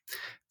strange.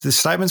 The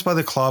statements by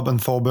the club and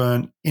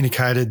Thorburn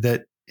indicated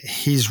that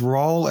his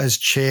role as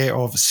chair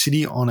of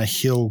City on a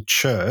Hill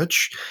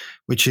Church,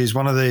 which is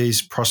one of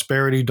these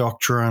prosperity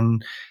doctrine,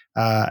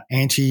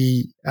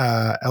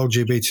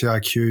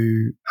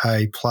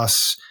 anti-LGBTIQA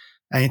plus,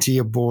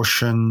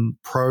 anti-abortion,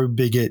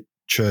 pro-bigot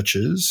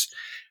churches,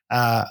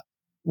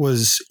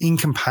 was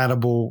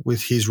incompatible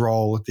with his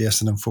role at the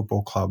Essendon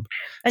Football Club.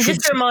 And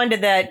just a reminder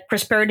that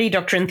prosperity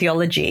doctrine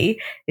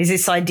theology is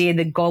this idea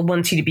that God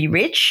wants you to be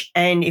rich,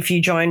 and if you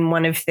join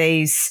one of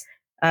these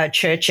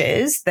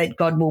churches, that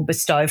God will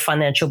bestow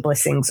financial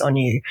blessings on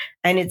you.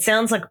 And it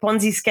sounds like a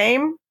Ponzi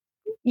scheme.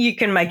 You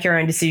can make your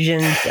own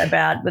decisions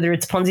about whether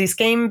it's a Ponzi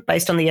scheme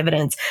based on the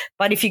evidence.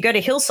 But if you go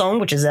to Hillsong,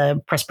 which is a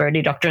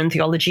prosperity doctrine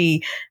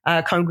theology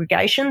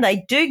congregation,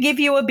 they do give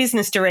you a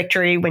business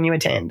directory when you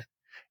attend.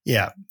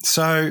 Yeah.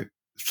 So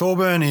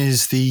Thorburn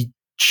is the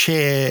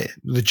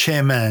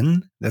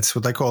chairman. That's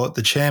what they call it,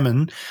 the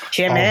chairman.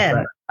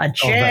 Chairman. A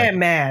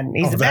chairman.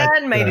 He's a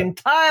man made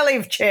entirely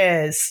of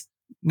chairs.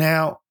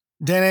 Now,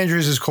 Dan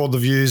Andrews has called the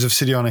views of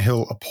City on a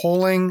Hill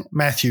appalling.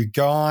 Matthew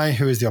Guy,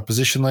 who is the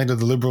opposition leader,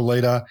 the Liberal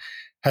leader,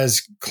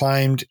 has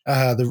claimed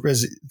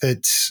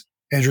that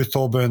Andrew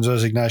Thorburn's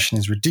resignation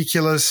is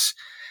ridiculous.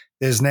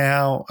 There's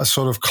now a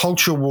sort of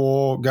culture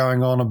war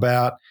going on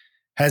about,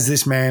 has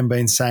this man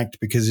been sacked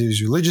because of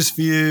his religious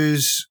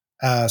views,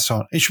 so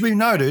on. It should be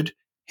noted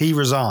he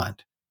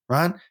resigned,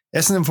 right?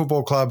 Essendon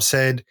Football Club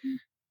said,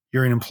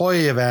 you're an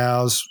employee of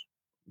ours.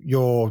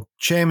 Your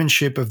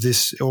chairmanship of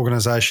this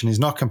organisation is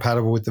not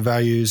compatible with the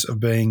values of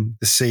being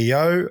the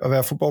CEO of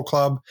our football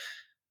club.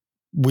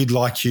 We'd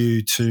like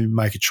you to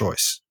make a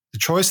choice. The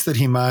choice that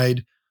he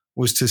made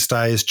was to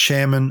stay as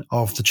chairman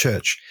of the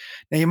church.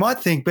 Now, you might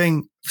think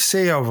being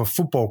CEO of a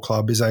football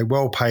club is a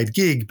well-paid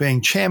gig.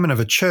 Being chairman of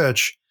a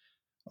church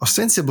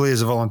ostensibly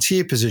is a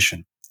volunteer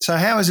position. So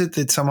how is it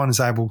that someone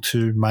is able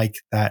to make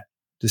that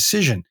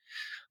decision?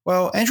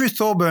 Well, Andrew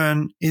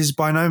Thorburn is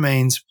by no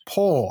means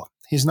poor.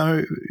 He's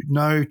no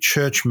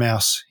church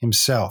mouse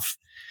himself.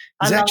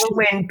 I love it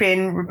when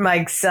Ben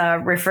makes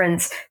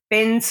reference.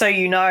 Ben, so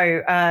you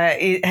know,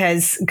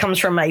 comes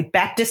from a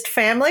Baptist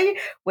family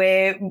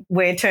where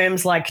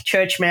terms like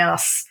church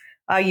mouse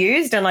are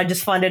used, and I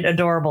just find it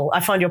adorable. I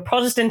find your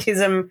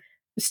Protestantism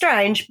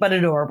strange but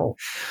adorable.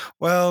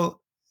 Well,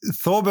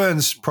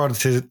 Thorburn's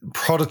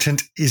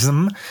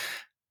Protestantism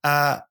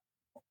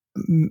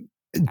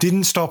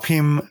didn't stop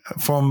him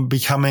from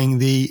becoming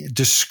the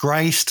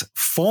disgraced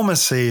former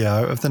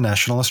CEO of the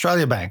National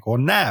Australia Bank, or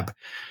NAB.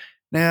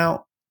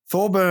 Now,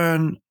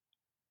 Thorburn,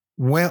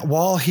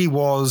 while he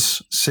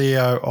was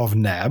CEO of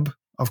NAB,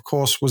 of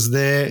course, was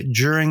there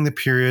during the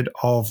period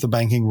of the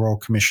Banking Royal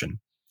Commission.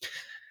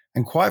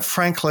 And quite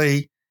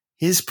frankly,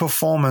 his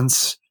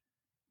performance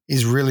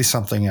is really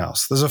something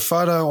else. There's a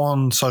photo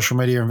on social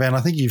media, and Van,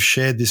 I think you've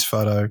shared this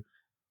photo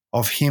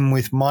of him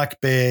with Mike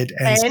Baird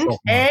and Scott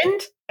Morrison.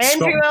 And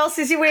who else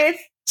is he with?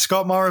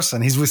 Scott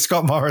Morrison. He's with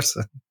Scott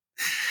Morrison.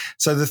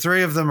 So the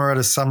three of them are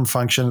at some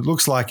function. It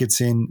looks like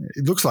it's in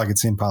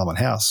Parliament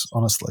House,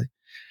 honestly,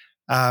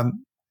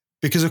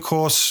 because of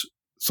course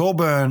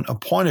Thorburn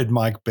appointed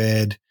Mike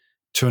Baird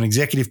to an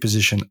executive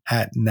position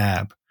at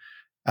NAB,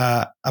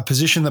 a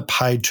position that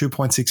paid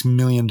 $2.6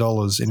 million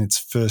in its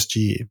first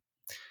year.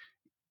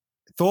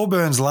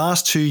 Thorburn's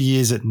last 2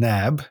 years at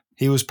NAB,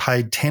 he was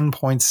paid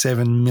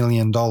 $10.7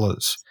 million.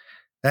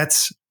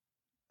 That's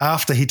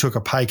after he took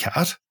a pay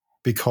cut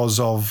because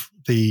of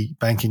the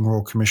Banking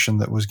Royal Commission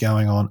that was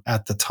going on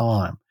at the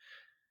time.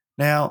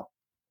 Now,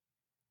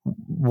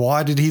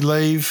 why did he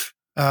leave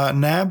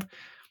NAB?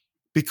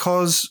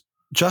 Because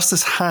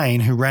Justice Hayne,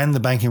 who ran the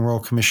Banking Royal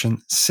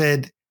Commission,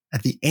 said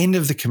at the end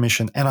of the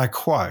commission, and I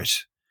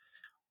quote,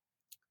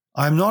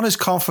 "I'm not as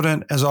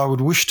confident as I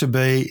would wish to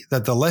be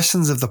that the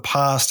lessons of the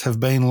past have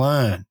been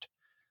learned.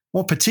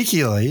 More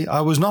particularly,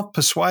 I was not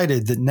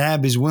persuaded that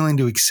NAB is willing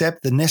to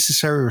accept the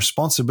necessary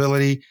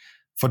responsibility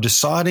for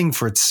deciding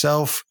for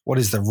itself what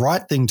is the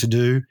right thing to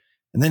do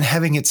and then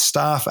having its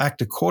staff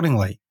act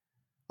accordingly.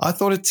 I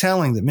thought it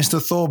telling that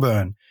Mr.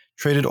 Thorburn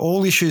treated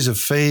all issues of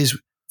fees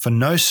for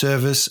no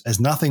service as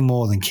nothing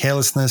more than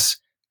carelessness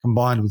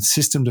combined with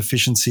system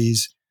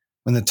deficiencies,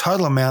 when the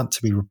total amount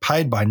to be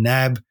repaid by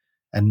NAB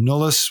and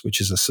Nullis, which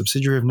is a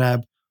subsidiary of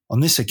NAB, on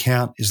this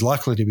account is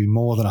likely to be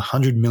more than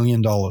 $100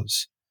 million.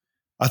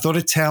 I thought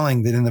it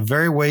telling that in the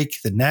very week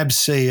that NAB's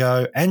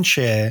CEO and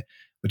chair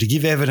were to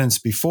give evidence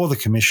before the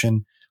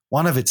commission,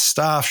 one of its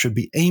staff should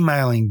be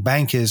emailing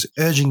bankers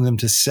urging them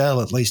to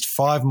sell at least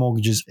 5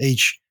 mortgages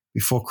each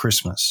before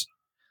Christmas.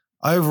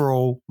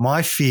 Overall,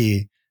 my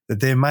fear that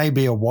there may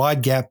be a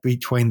wide gap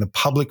between the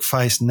public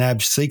face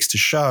NAB seeks to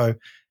show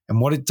and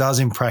what it does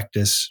in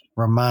practice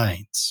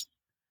remains.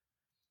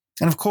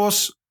 And of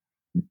course,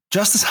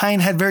 Justice Hayne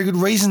had very good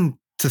reason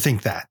to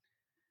think that,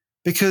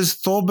 because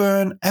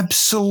Thorburn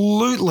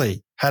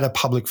absolutely had a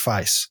public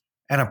face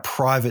and a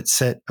private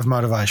set of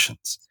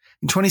motivations.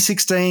 In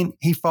 2016,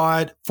 he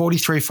fired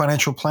 43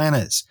 financial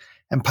planners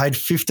and paid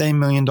 $15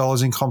 million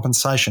in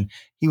compensation.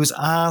 He was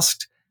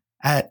asked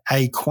at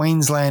a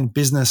Queensland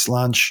business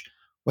lunch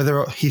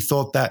whether he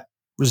thought that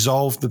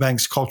resolved the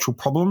bank's cultural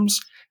problems.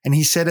 And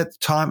he said at the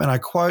time, and I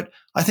quote,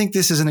 "I think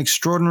this is an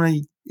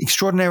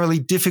extraordinarily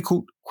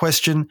difficult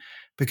question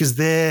because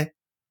there,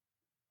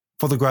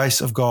 for the grace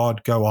of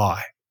God, go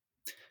I."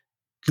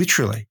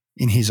 Literally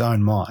in his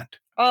own mind.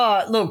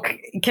 Oh, look,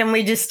 can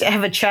we just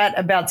have a chat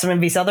about some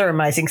of his other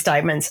amazing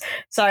statements?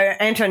 So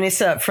Anton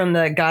Issa from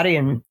The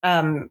Guardian,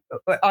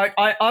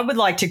 I would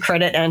like to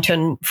credit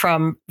Anton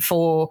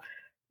for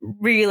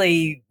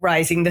really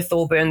raising the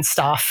Thorburn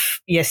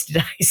stuff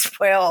yesterday as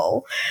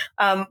well,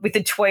 with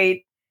a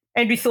tweet.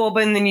 Andrew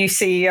Thorburn, the new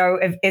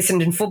CEO of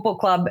Essendon Football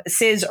Club,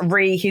 says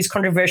his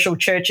controversial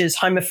church's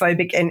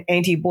homophobic and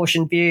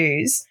anti-abortion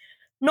views.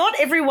 Not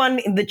everyone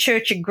in the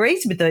church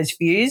agrees with those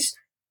views,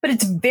 but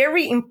it's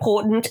very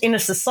important in a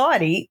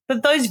society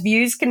that those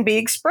views can be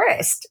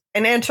expressed.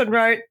 And Anton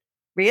wrote,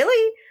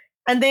 really?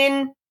 And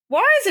then,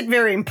 why is it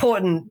very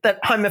important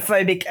that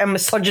homophobic and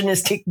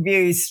misogynistic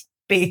views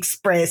be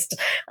expressed?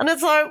 And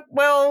it's like,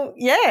 well,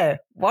 yeah,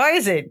 why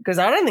is it? Because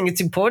I don't think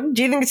it's important.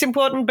 Do you think it's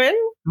important, Ben?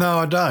 No,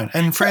 I don't.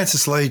 And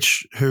Francis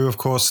Leach, who, of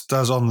course,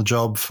 does On the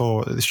Job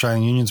for the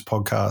Australian Unions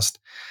podcast,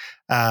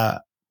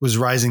 was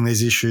raising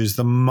these issues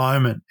the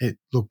moment it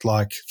looked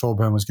like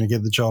Thorburn was going to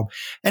get the job.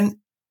 And,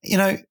 you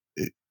know,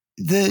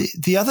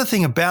 the other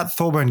thing about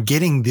Thorburn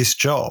getting this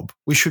job,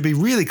 we should be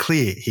really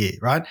clear here,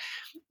 right?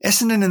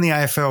 Essendon and the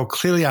AFL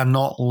clearly are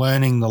not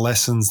learning the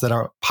lessons that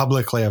are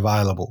publicly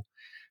available,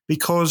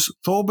 because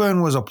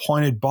Thorburn was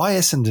appointed by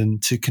Essendon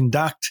to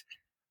conduct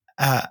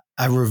a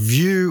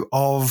review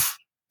of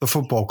the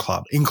football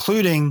club,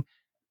 including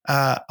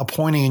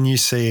appointing a new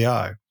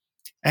CEO.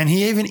 And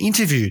he even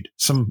interviewed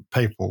some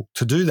people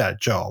to do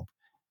that job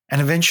and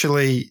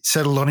eventually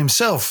settled on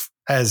himself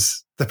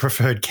as the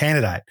preferred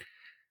candidate.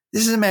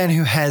 This is a man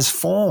who has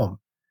form,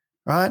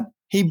 right?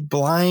 He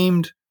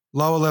blamed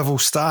lower-level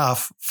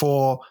staff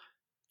for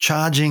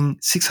charging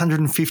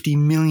 $650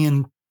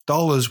 million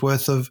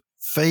worth of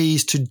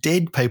fees to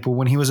dead people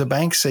when he was a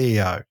bank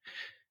CEO.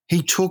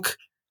 He took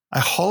a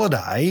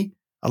holiday,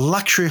 a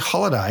luxury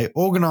holiday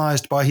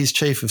organised by his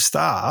chief of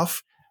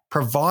staff,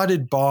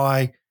 provided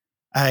by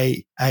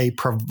a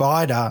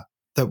provider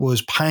that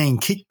was paying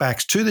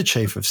kickbacks to the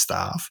chief of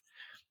staff,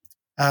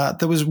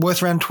 that was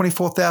worth around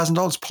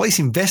 $24,000. Police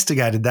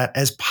investigated that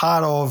as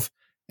part of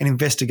an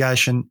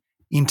investigation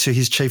into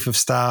his chief of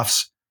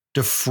staff's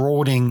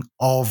defrauding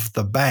of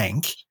the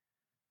bank.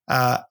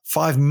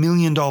 $5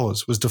 million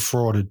was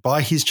defrauded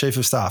by his chief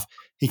of staff.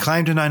 He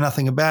claimed to know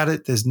nothing about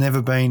it. There's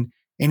never been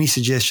any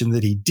suggestion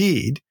that he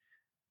did.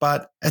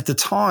 But at the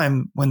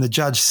time when the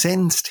judge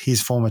sentenced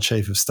his former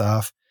chief of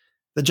staff,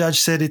 the judge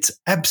said it's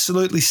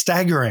absolutely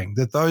staggering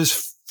that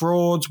those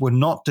frauds were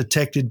not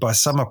detected by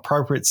some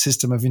appropriate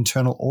system of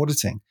internal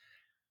auditing.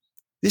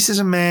 This is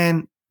a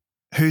man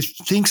who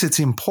thinks it's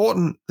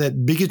important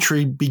that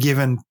bigotry be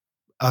given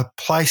a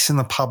place in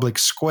the public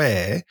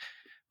square,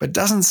 but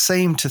doesn't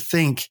seem to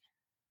think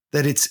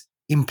that it's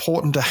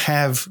important to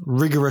have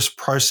rigorous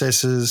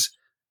processes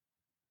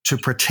to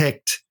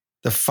protect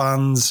the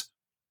funds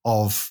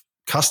of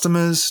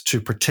customers,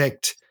 to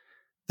protect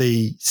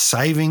the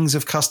savings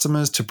of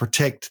customers, to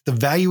protect the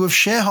value of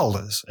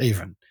shareholders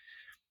even.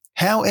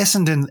 How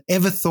Essendon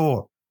ever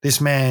thought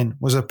this man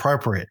was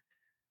appropriate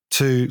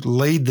to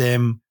lead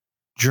them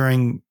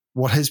during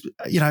what has,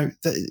 you know,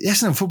 the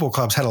Essendon Football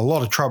Club's had a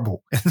lot of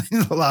trouble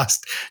in the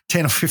last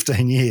 10 or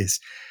 15 years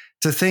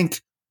to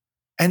think,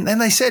 and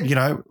they said, you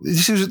know,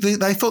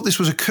 they thought this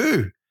was a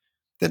coup,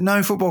 that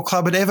no football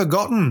club had ever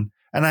gotten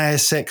an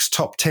ASX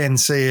top 10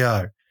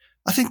 CEO.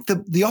 I think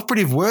the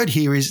operative word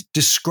here is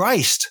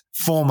disgraced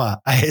former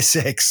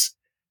ASX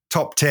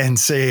top 10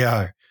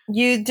 CEO.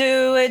 You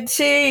do it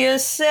to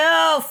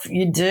yourself,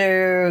 you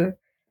do.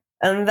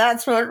 And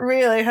that's what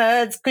really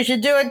hurts, because you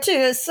do it to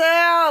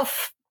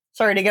yourself.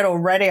 Sorry to get all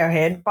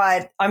Radiohead,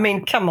 but I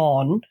mean, come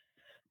on.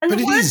 And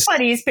the worst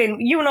part is, Ben,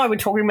 you and I were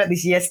talking about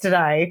this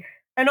yesterday,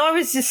 and I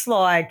was just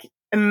like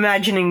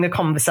imagining the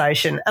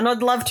conversation, and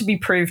I'd love to be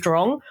proved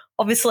wrong.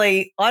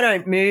 Obviously, I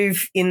don't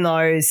move in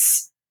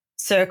those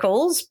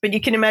circles, but you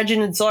can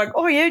imagine it's like,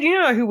 oh yeah, do you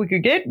know who we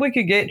could get? We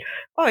could get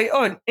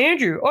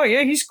Andrew. Oh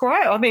yeah, he's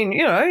great. I mean,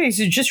 he's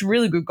just a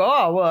really good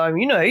guy. Well,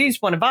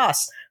 he's one of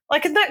us.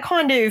 Like in that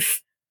kind of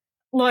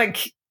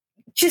like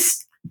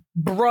just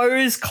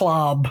bros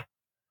club.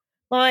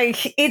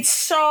 Like it's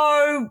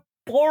so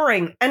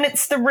boring, and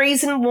it's the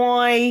reason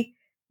why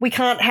we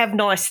can't have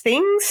nice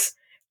things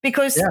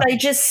because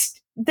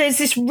there's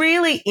this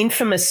really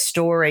infamous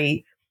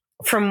story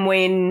from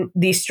when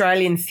the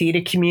Australian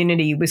theatre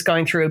community was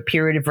going through a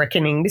period of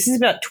reckoning. This is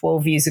about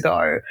 12 years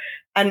ago.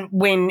 And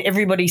when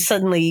everybody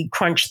suddenly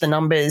crunched the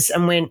numbers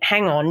and went,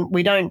 hang on,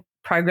 we don't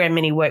program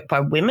any work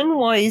by women.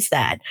 Why is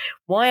that?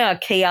 Why are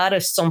key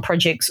artists on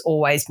projects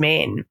always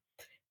men?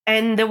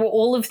 And there were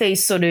all of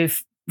these sort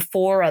of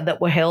fora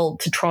that were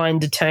held to try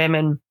and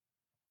determine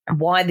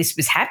why this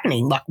was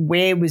happening. Like,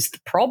 where was the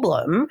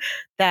problem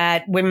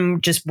that women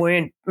just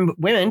weren't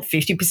women?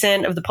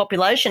 50% of the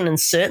population and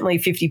certainly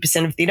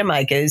 50% of theatre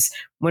makers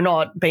were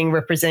not being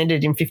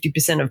represented in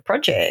 50% of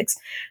projects.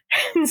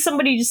 And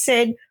somebody just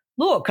said,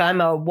 look,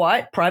 I'm a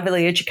white,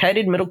 privately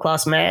educated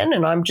middle-class man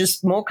and I'm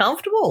just more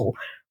comfortable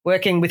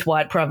working with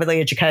white, privately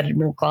educated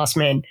middle-class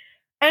men.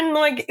 And,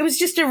 like, it was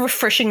just a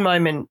refreshing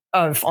moment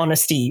of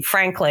honesty,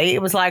 frankly.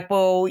 It was like,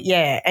 well,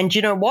 yeah, and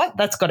you know what?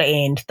 That's got to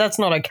end. That's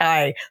not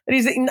okay. It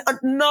is in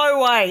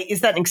no way is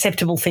that an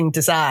acceptable thing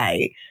to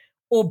say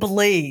or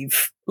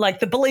believe. Like,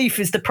 the belief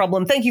is the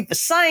problem. Thank you for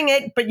saying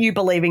it, but you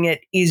believing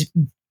it is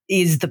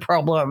the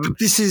problem.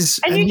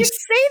 And you just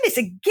see this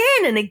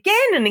again and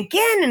again and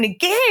again and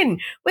again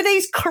with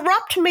these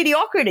corrupt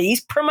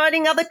mediocrities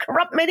promoting other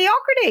corrupt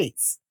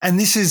mediocrities. And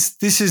this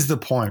is the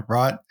point,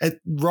 right?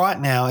 Right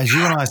now, as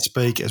you and I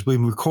speak, as we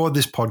record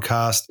this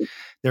podcast,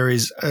 there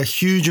is a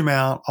huge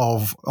amount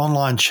of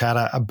online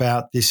chatter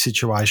about this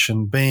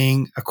situation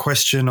being a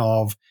question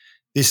of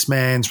this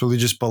man's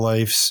religious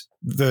beliefs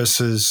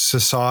versus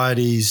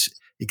society's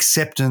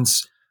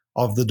acceptance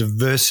of the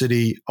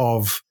diversity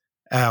of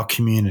our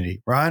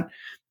community, right?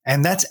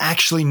 And that's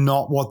actually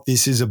not what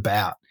this is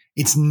about.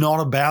 It's not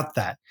about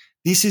that.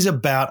 This is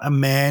about a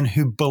man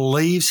who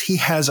believes he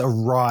has a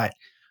right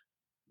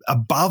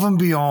above and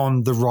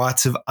beyond the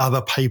rights of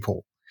other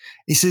people.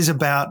 This is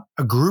about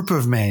a group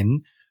of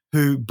men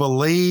who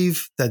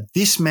believe that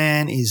this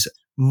man is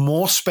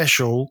more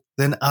special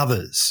than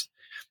others.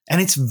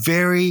 And it's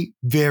very,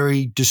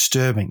 very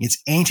disturbing.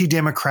 It's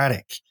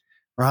anti-democratic,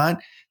 right?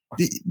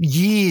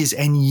 Years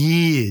and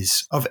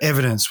years of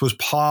evidence was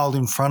piled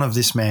in front of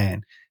this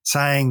man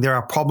saying there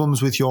are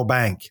problems with your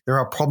bank, there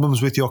are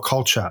problems with your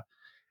culture.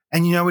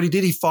 And you know what he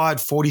did? He fired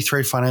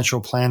 43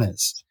 financial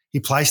planners. He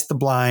placed the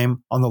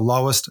blame on the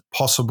lowest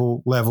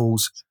possible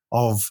levels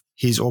of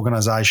his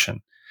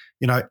organisation.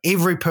 You know,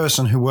 every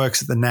person who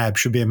works at the NAB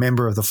should be a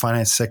member of the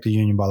Finance Sector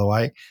Union, by the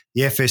way.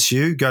 The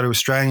FSU, go to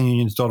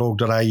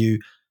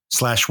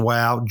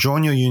australianunions.org.au/wow,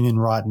 join your union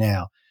right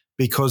now,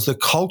 because the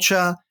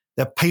culture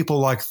that people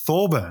like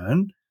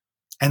Thorburn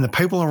and the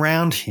people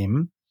around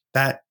him,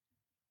 that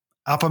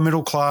upper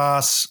middle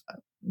class,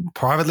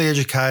 privately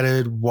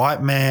educated,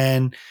 white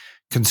man,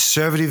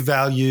 conservative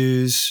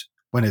values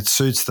when it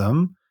suits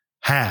them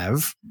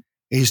have,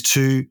 is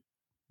to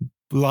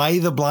lay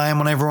the blame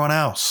on everyone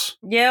else.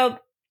 Yeah,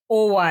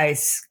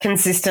 always,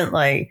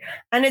 consistently.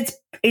 And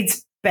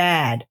it's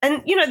bad.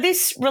 And,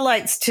 this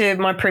relates to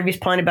my previous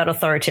point about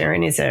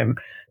authoritarianism.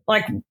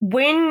 Like,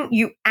 when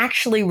you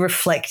actually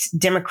reflect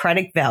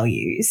democratic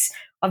values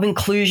of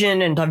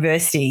inclusion and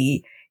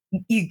diversity,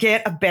 you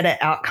get a better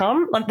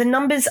outcome. Like, the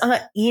numbers are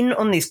in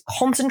on this.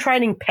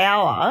 Concentrating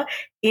power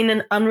in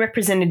an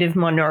unrepresentative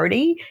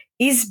minority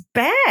is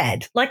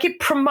bad. Like, it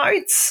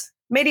promotes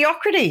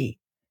mediocrity.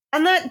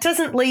 And that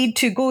doesn't lead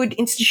to good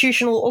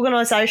institutional,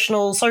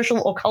 organisational,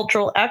 social or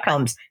cultural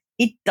outcomes.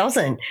 It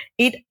doesn't.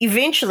 It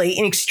eventually,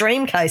 in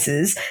extreme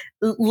cases,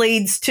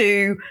 leads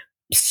to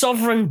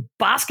sovereign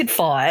basket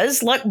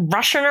fires like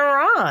Russia and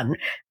Iran.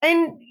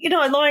 And,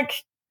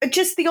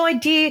 just the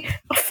idea,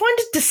 I find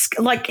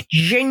it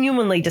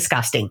genuinely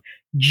disgusting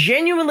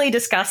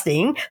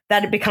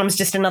that it becomes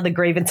just another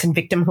grievance and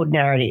victimhood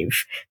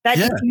narrative. That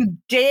if you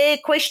dare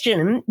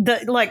question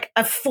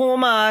a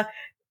former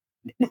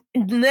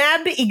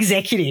NAB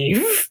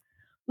executive,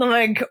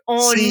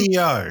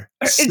 CEO,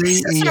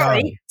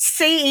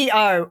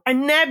 a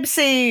NAB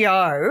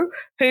CEO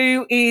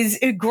who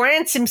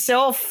grants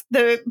himself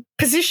the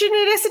position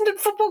at Essendon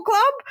Football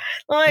Club,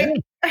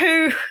 who,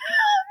 oh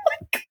my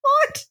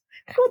God,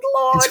 good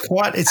Lord.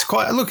 It's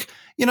quite, look,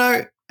 and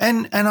I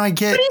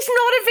get. But he's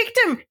not a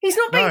victim. He's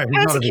not being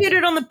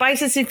persecuted on the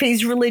basis of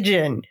his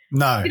religion.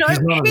 No, he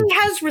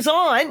has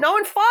resigned. No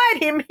one fired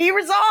him. He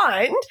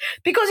resigned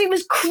because he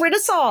was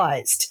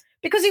criticised.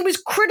 Because he was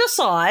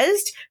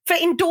criticised for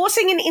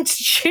endorsing an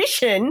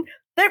institution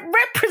that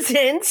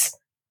represents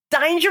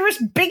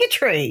dangerous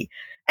bigotry.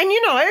 And,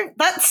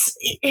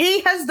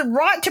 he has the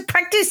right to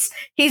practice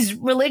his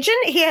religion.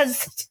 He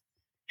has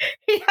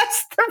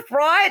the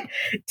right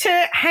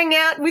to hang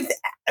out with,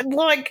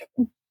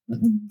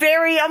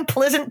 very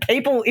unpleasant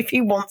people if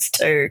he wants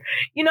to.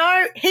 You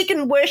know, he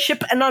can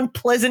worship an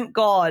unpleasant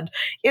God.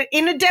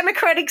 In a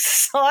democratic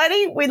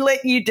society, we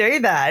let you do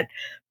that.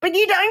 But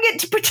you don't get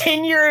to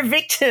pretend you're a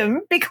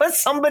victim because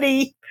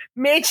somebody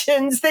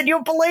mentions that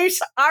your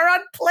beliefs are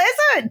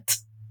unpleasant.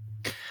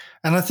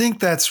 And I think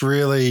that's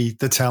really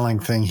the telling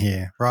thing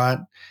here, right?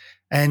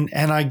 And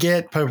I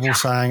get people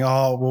saying,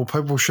 oh, well,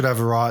 people should have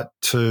a right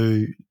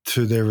to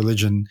their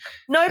religion.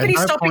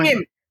 Nobody's stopping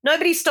him.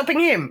 Nobody's stopping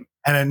him.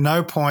 And at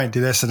no point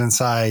did Essendon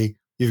say,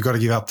 you've got to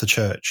give up the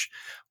church.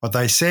 What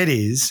they said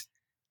is,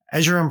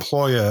 as your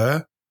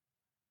employer,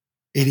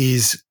 it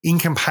is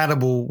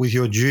incompatible with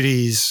your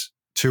duties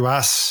to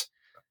us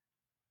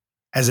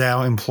as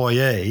our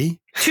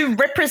employee to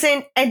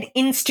represent an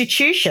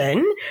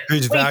institution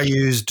whose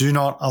values do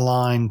not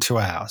align to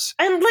ours.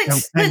 And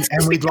let's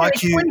we'd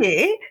like you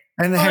clear.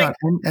 And hang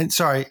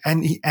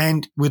on,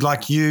 and we'd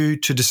like you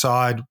to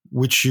decide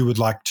which you would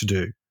like to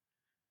do.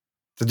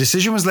 The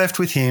decision was left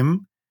with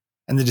him,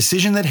 and the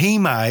decision that he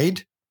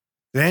made,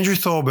 that Andrew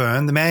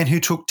Thorburn, the man who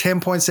took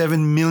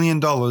 $10.7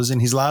 million in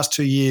his last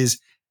 2 years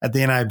at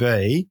the NAB,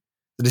 the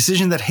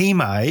decision that he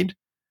made,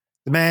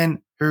 the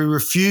man who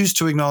refused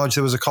to acknowledge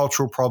there was a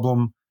cultural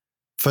problem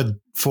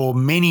for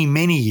many,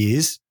 many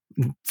years,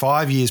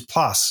 5 years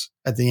plus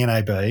at the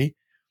NAB, the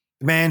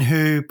man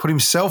who put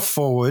himself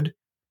forward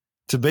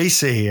to be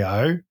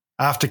CEO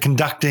after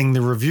conducting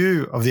the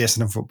review of the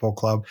Essendon Football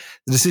Club,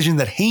 the decision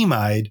that he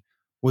made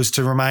was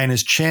to remain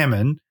as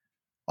chairman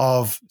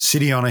of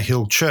City on a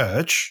Hill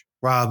Church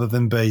rather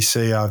than be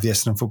CEO of the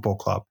Essendon Football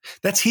Club.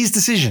 That's his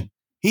decision.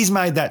 He's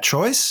made that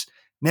choice.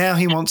 Now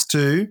he wants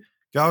to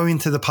go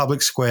into the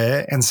public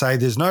square and say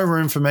there's no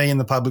room for me in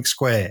the public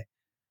square.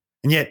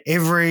 And yet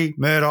every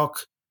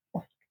Murdoch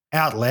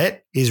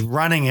outlet is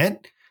running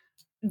it.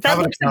 That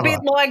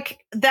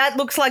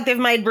looks like they've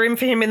made room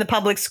for him in the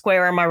public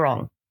square. Am I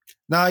wrong?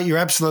 No, you're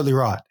absolutely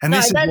right. And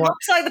looks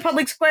like the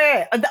public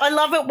square. I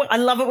love it. I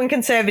love it when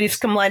conservatives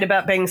complain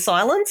about being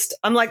silenced.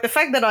 I'm like, the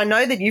fact that I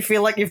know that you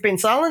feel like you've been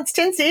silenced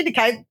tends to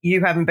indicate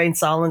you haven't been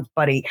silenced,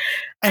 buddy.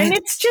 And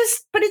it's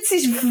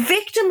this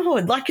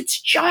victimhood. Like,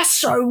 it's just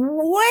so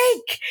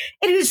weak.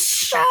 It is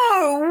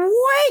so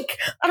weak.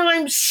 And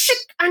I'm sick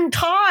and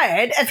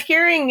tired of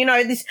hearing,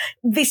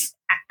 this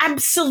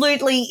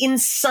absolutely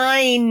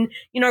insane,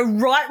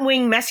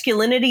 right-wing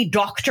masculinity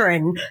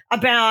doctrine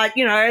about,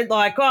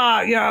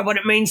 what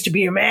it means to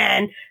be a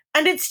man.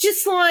 And it's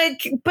just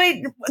like, but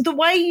the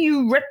way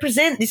you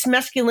represent this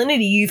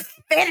masculinity, you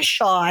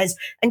fetishize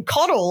and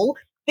coddle,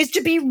 is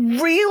to be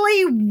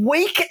really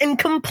weak and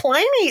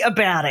complaining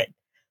about it.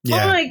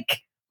 Yeah. Like,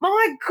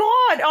 my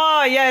God.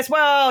 Oh, yes.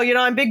 Well,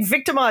 I'm being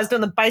victimized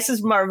on the basis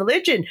of my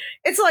religion.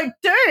 It's like,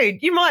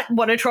 dude, you might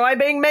want to try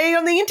being me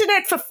on the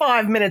internet for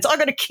 5 minutes. I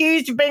got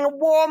accused of being a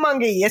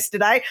warmonger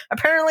yesterday.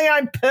 Apparently,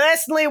 I'm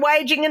personally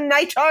waging a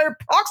NATO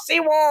proxy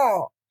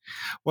war.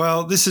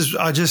 Well, it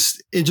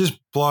just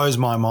blows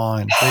my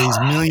mind. These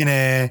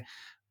millionaire,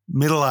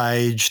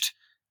 middle-aged,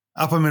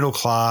 upper middle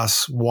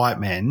class white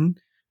men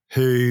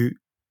who,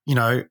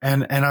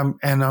 and I'm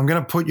going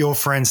to put your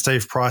friend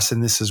Steve Price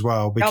in this as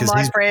well, because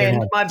my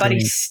friend, my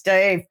buddy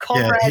Steve,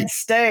 comrade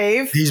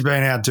Steve. He's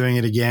been out doing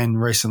it again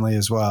recently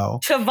as well.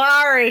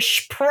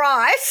 Tavarish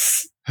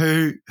Price,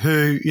 who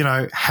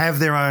have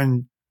their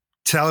own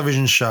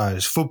television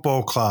shows,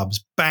 football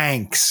clubs,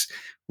 banks,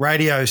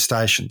 radio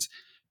stations.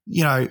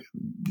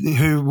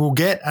 Who will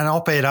get an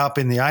op-ed up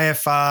in the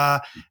AFR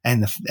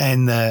and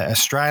the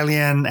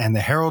Australian and the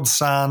Herald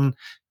Sun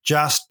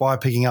just by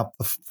picking up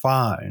the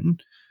phone,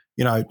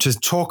 to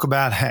talk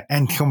about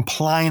and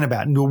complain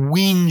about and to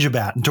whinge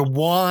about and to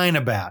whine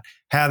about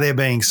how they're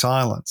being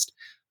silenced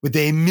with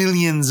their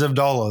millions of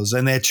dollars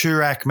and their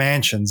two-rack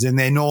mansions and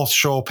their North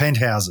Shore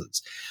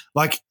penthouses.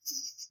 Like,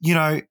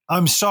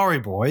 I'm sorry,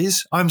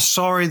 boys. I'm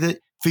sorry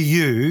for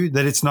you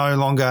that it's no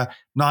longer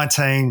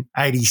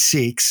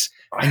 1986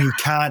 and you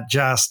can't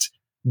just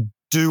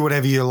do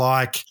whatever you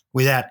like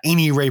without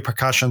any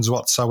repercussions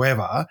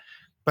whatsoever.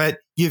 But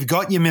you've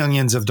got your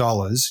millions of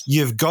dollars.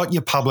 You've got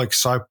your public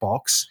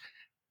soapbox.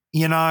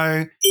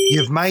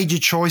 You've made your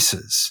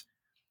choices.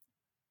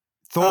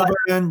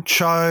 Thorburn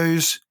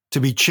chose to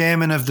be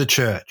chairman of the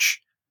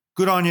church.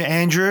 Good on you,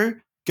 Andrew.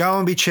 Go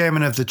and be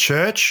chairman of the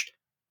church.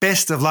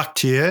 Best of luck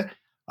to you.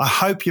 I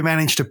hope you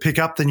manage to pick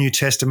up the New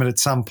Testament at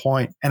some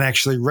point and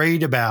actually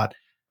read about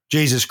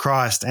Jesus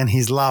Christ and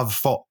his love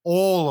for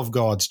all of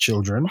God's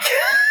children.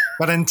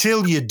 But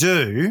until you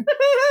do,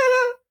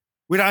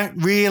 we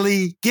don't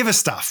really give a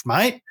stuff,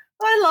 mate.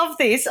 I love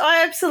this.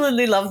 I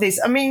absolutely love this.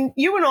 I mean,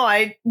 you and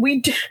I,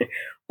 we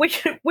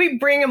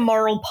bring a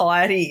moral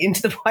piety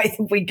into the way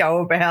that we go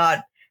about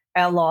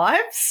our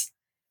lives,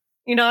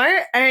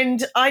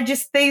 and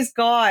these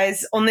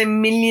guys on their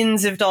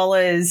millions of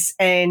dollars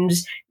and,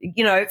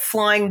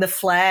 flying the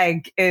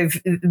flag of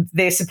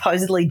their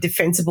supposedly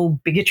defensible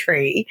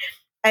bigotry.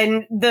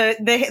 And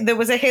there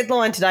was a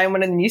headline today in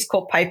one of the News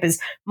Corp papers,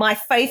 "My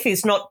faith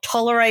is not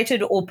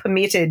tolerated or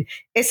permitted.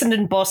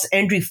 Essendon boss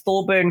Andrew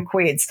Thorburn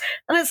quits."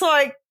 And it's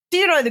like, do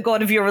you know the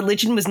God of your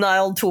religion was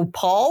nailed to a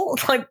pole,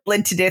 like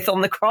bled to death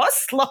on the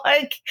cross,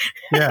 like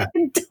Yeah.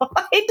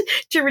 died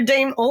to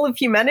redeem all of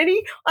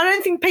humanity? I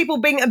don't think people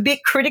being a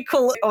bit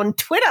critical on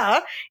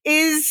Twitter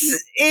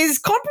is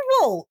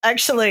comparable,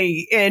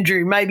 actually,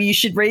 Andrew. Maybe you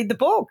should read the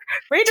book.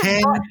 Read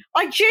it.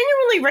 I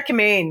genuinely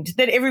recommend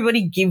that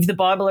everybody give the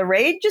Bible a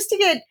read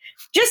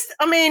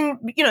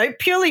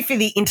purely for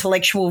the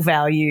intellectual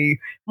value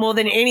more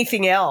than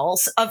anything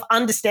else of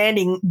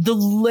understanding the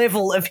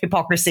level of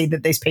hypocrisy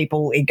that these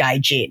people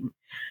engage in.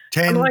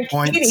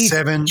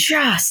 $10.7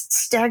 just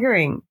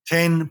staggering.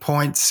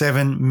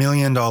 $10.7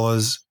 million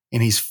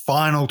in his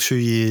final 2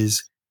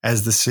 years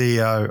as the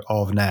CEO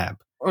of NAB.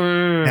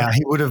 Now,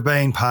 he would have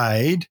been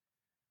paid,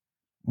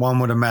 one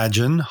would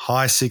imagine,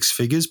 high six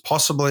figures,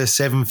 possibly a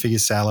seven-figure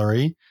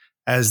salary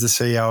as the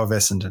CEO of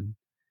Essendon.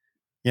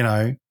 You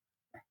know,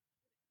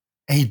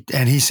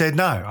 he said,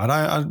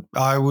 no,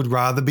 I would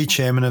rather be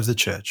chairman of the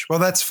church. Well,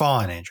 that's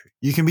fine, Andrew.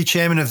 You can be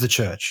chairman of the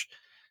church.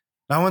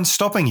 No one's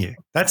stopping you.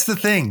 That's the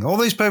thing. All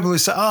these people who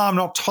say, I'm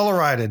not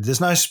tolerated.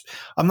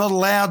 I'm not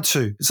allowed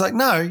to. It's like,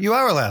 no, you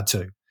are allowed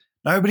to.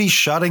 Nobody's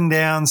shutting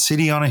down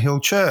City on a Hill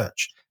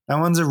Church. No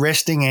one's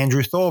arresting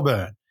Andrew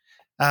Thorburn.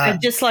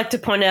 I'd just like to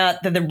point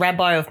out that the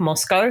rabbi of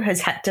Moscow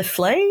has had to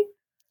flee.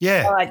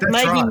 Yeah, that's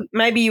right.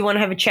 Maybe you want to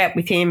have a chat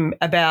with him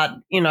about,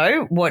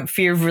 what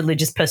fear of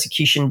religious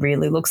persecution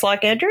really looks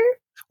like, Andrew.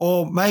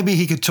 Or maybe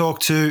he could talk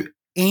to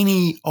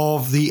any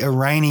of the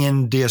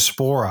Iranian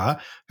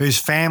diaspora whose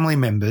family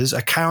members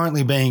are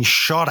currently being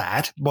shot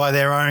at by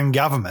their own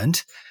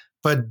government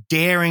for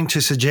daring to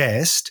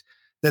suggest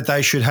that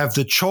they should have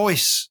the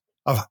choice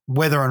of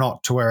whether or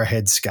not to wear a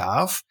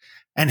headscarf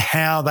and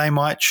how they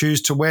might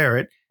choose to wear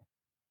it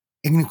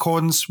in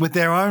accordance with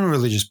their own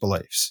religious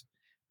beliefs.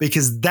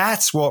 Because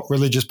that's what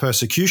religious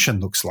persecution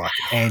looks like,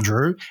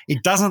 Andrew.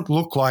 It doesn't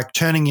look like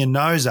turning your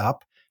nose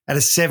up at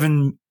a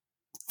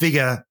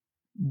seven-figure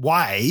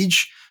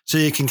wage so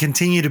you can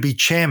continue to be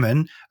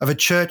chairman of a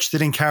church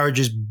that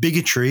encourages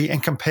bigotry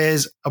and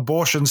compares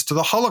abortions to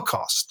the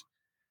Holocaust.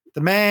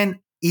 The man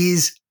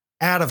is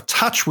out of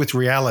touch with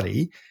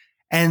reality,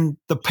 and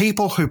the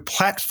people who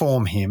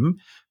platform him,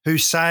 who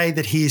say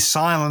that he is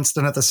silenced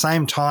and at the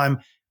same time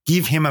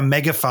give him a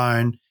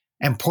megaphone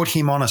and put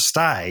him on a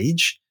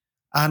stage,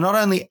 are not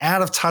only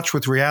out of touch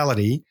with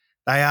reality,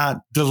 they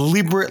are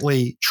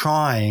deliberately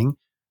trying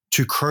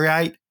to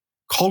create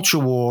culture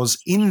wars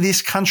in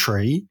this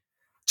country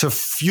to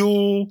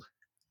fuel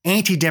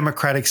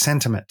anti-democratic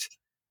sentiment.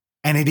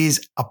 And it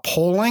is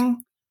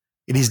appalling,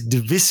 it is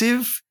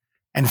divisive,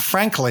 and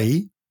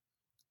frankly,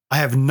 I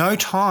have no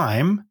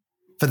time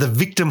for the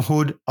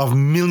victimhood of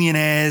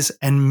millionaires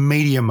and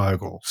media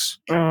moguls.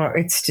 Oh,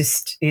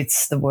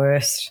 it's the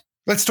worst.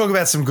 Let's talk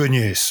about some good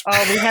news.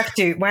 Oh, we have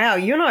to. Wow,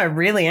 you and I are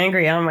really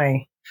angry, aren't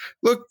we?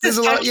 Look, there's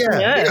a lot.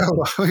 Yeah,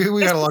 we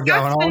got a lot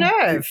going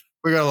on.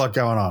 We got a lot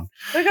going on.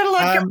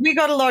 We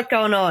got a lot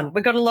going on.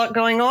 We got a lot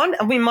going on,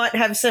 and we might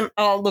have some.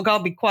 Oh, look,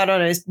 I'll be quite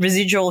honest.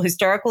 Residual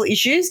historical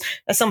issues.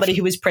 As somebody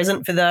who was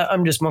present for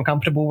I'm just more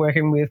comfortable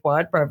working with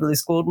white, privately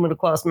schooled, middle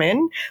class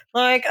men.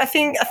 Like, I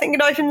think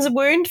it opens a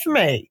wound for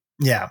me.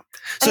 Yeah.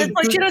 So, and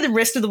it's like, the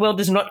rest of the world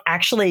does not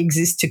actually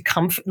exist to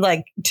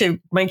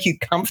make you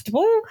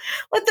comfortable.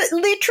 Like,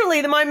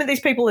 literally, the moment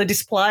these people are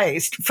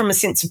displaced from a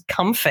sense of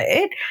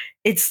comfort,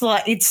 it's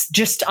like, it's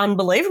just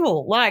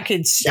unbelievable. Like,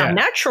 it's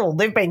unnatural.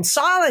 They've been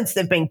silenced.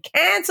 They've been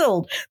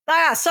cancelled. They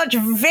are such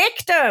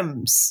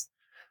victims.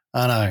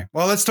 I know.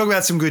 Well, let's talk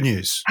about some good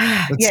news.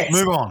 Let's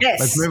move on. Yes.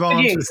 Let's move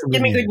on.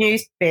 Give me good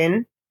news,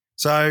 Ben.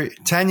 So,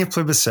 Tanya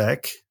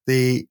Plibersek,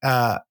 the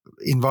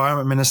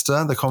Environment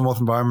Minister, the Commonwealth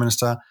Environment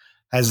Minister,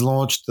 has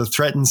launched the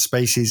Threatened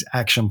Species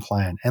Action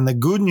Plan. And the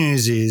good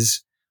news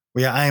is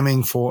we are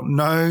aiming for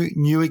no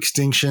new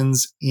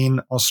extinctions in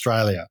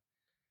Australia.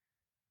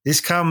 This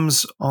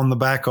comes on the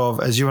back of,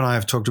 as you and I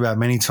have talked about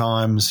many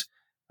times,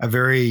 a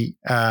very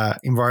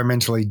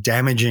environmentally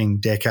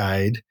damaging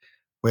decade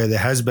where there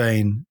has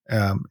been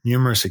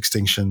numerous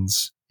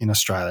extinctions in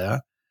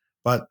Australia,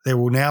 but there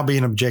will now be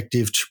an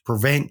objective to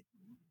prevent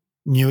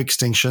new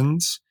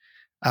extinctions.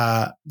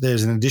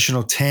 There's an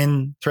additional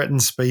 10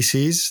 threatened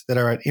species that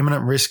are at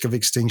imminent risk of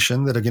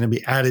extinction that are going to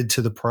be added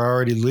to the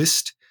priority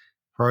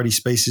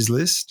species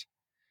list.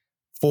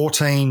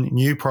 14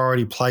 new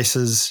priority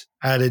places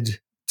added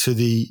to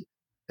the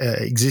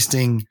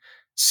existing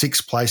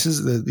 6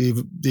 places.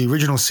 The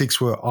original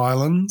 6 were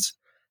islands,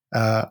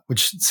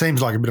 which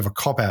seems like a bit of a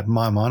cop-out in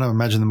my mind. I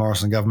imagine the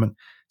Morrison government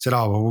said,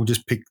 we'll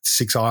just pick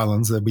 6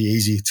 islands. They'll be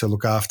easy to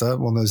look after.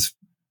 Well, there's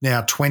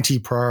now 20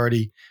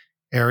 priority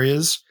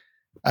areas.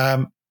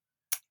 And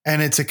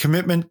it's a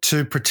commitment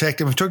to protect,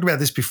 and we've talked about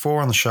this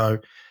before on the show.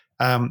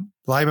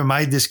 Labor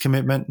made this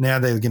commitment. Now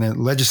they're going to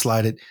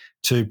legislate it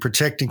to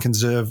protect and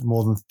conserve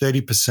more than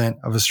 30%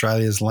 of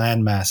Australia's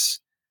land mass.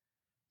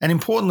 And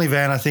importantly,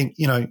 Van, I think,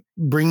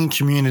 bringing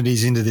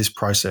communities into this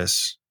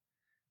process.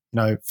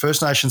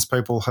 First Nations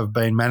people have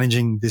been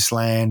managing this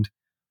land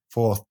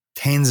for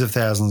tens of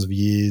thousands of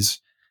years,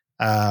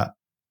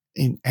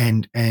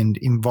 and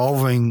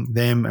involving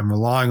them and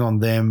relying on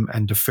them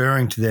and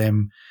deferring to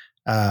them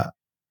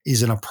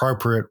is an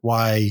appropriate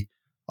way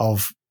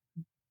of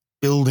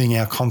building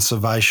our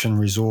conservation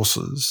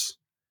resources.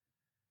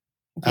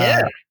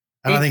 Yeah,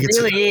 and I think it's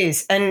really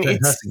is, and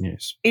fantastic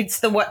news. It's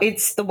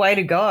the way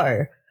to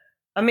go.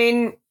 I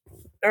mean,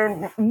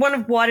 one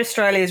of White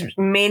Australia's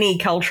many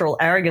cultural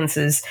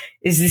arrogances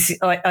is this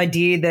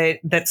idea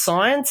that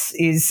science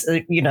is,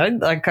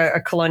 like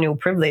a colonial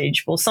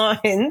privilege. Well,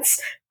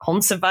 science,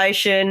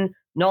 conservation,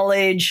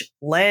 knowledge,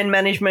 land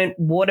management,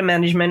 water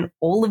management,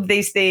 all of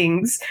these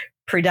things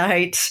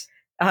predate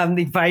the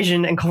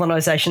invasion and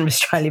colonisation of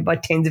Australia by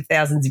tens of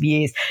thousands of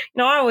years.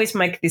 I always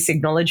make this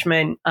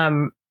acknowledgement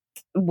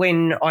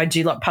when I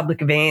do like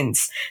public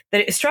events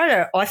that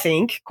Australia, I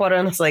think, quite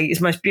honestly, is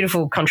the most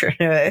beautiful country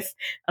on earth.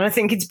 And I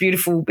think it's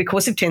beautiful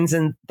because of tens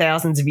and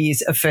thousands of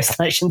years of First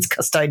Nations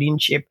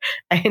custodianship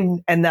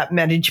and that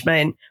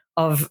management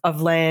of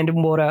land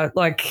and water.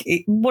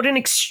 What an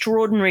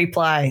extraordinary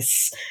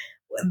place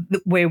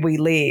where we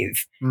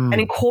live. And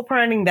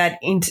incorporating that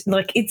into,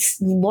 it's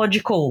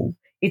logical.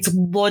 It's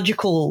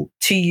logical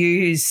to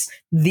use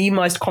the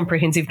most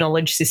comprehensive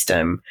knowledge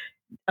system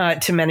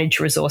to manage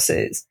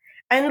resources.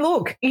 And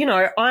look,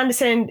 I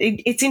understand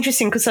it's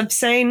interesting because I've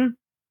seen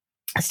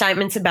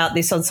statements about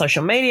this on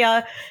social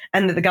media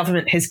and that the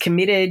government has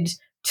committed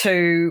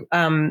to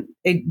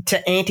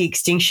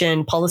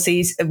anti-extinction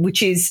policies,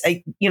 which is,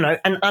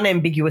 an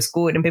unambiguous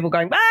good. And people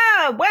going,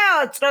 wow,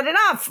 it's not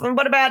enough. And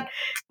what about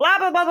blah,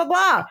 blah, blah, blah,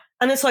 blah.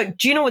 And it's like,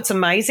 do you know what's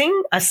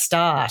amazing? A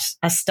start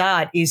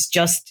is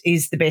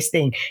the best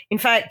thing. In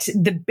fact,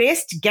 the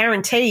best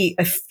guarantee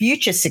of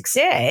future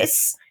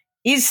success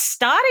is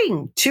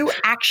starting to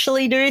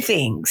actually do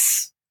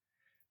things.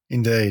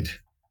 Indeed.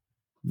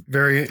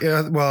 Very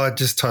well, I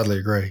just totally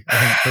agree.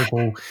 I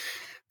think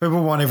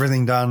people want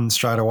everything done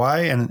straight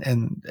away and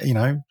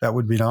that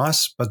would be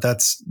nice, but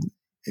that's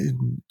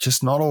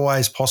just not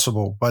always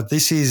possible. But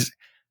this is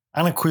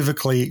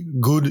unequivocally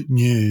good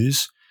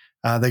news.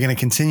 They're going to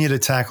continue to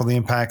tackle the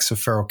impacts of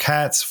feral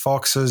cats,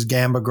 foxes,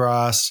 gamba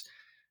grass,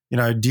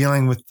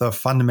 dealing with the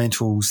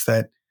fundamentals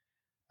that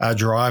are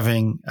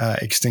driving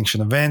extinction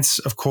events.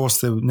 Of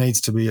course, there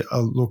needs to be a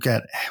look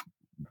at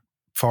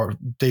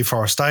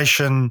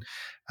deforestation,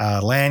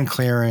 land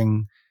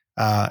clearing.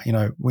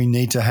 We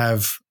need to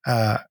have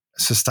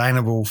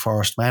sustainable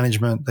forest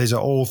management. These are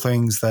all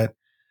things that,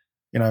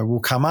 will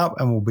come up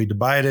and will be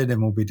debated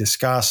and will be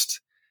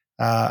discussed.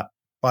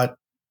 But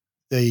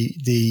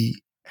the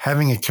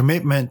having a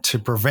commitment to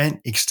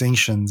prevent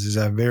extinctions is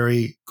a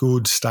very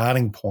good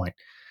starting point.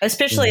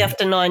 Especially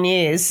after 9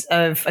 years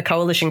of a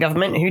coalition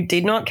government who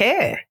did not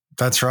care.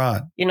 That's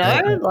right.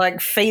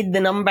 Feed the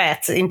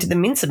numbats into the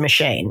mincer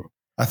machine.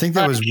 I think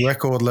there was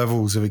record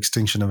levels of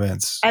extinction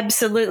events.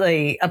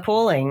 Absolutely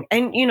appalling.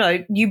 And,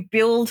 you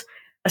build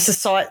a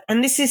society,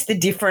 and this is the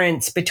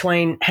difference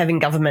between having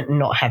government and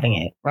not having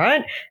it,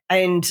 right?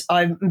 And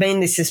I mean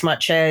this as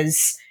much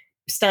as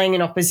staying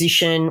in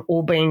opposition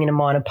or being in a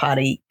minor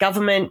party.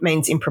 Government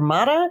means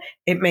imprimatur.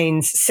 It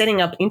means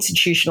setting up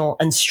institutional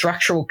and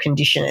structural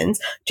conditions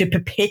to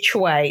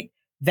perpetuate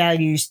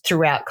values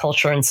throughout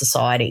culture and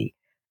society.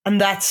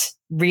 And that's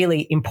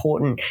really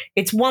important.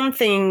 It's one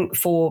thing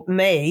for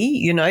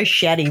me,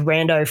 shatty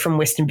rando from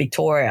Western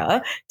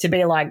Victoria, to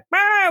be like,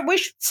 we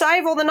should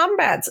save all the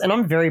numbats. And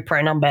I'm very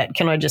pro numbat,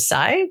 can I just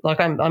say?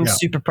 I'm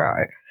super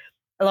pro.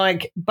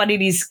 But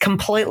it is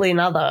completely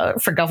another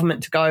for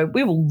government to go,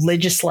 we will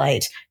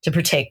legislate to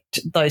protect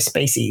those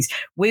species.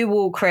 We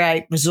will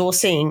create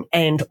resourcing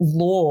and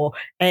law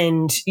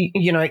and,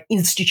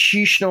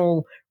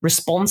 institutional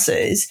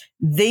responses.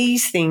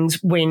 These things,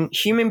 when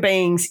human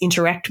beings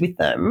interact with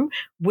them,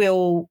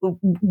 will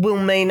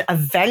mean a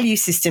value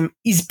system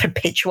is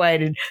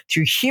perpetuated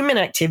through human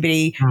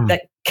activity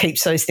that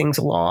keeps those things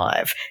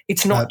alive.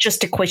 It's not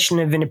just a question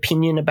of an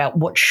opinion about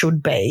what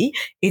should be.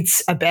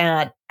 It's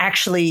about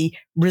actually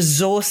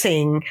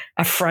resourcing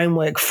a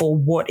framework for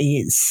what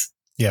is.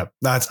 Yeah,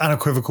 that's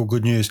unequivocal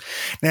good news.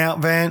 Now,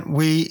 Van,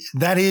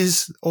 that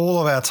is all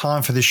of our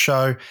time for this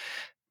show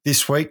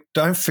this week.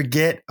 Don't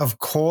forget, of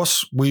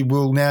course, we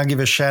will now give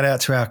a shout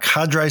out to our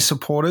cadre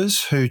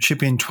supporters who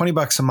chip in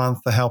 $20 a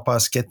month to help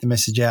us get the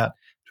message out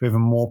to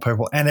even more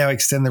people, and our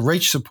Extend the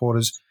Reach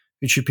supporters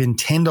who chip in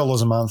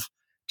 $10 a month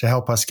to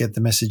help us get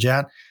the message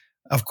out.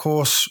 Of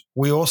course,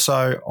 we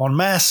also en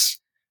masse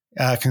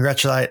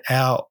congratulate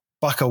our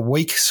Buck a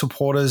Week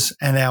supporters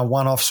and our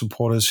one-off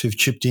supporters who've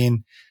chipped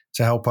in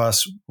to help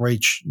us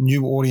reach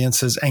new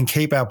audiences and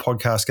keep our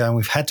podcast going.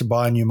 We've had to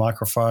buy new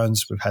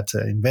microphones. We've had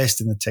to invest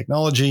in the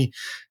technology,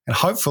 and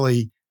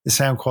hopefully the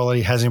sound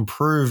quality has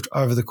improved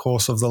over the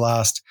course of the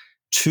last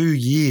 2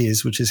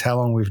 years, which is how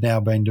long we've now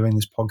been doing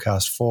this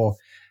podcast for.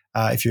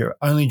 If you're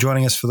only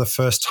joining us for the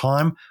first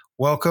time,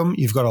 welcome.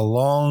 You've got a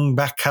long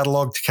back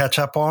catalogue to catch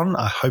up on.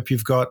 I hope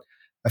you've got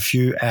a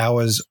few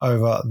hours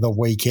over the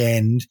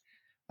weekend.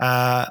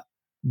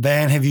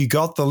 Van, have you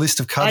got the list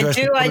of cadres?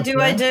 I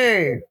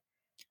do.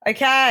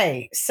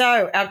 Okay,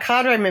 so our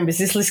cadre members,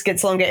 this list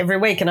gets longer every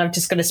week, and I've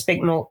just got to speak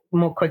more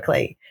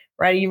quickly.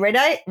 Right, are you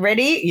ready?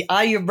 Ready?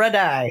 Are you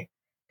ready?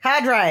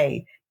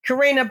 Cadre,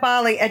 Karina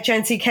Barley at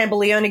Jancy Campbell,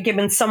 Leona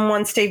Gibbons,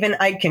 Someone, Stephen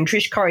Aitken,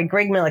 Trish Corrie,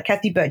 Greg Miller,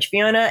 Kathy Birch,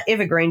 Fiona,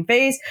 Evergreen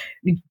V's,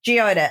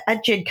 Geoda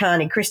at Jed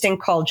Carney, Christine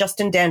Cole,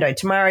 Justin Dando,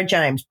 Tamara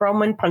James,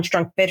 Bronwyn, Punch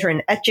Drunk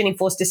Veteran at Jenny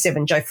Forster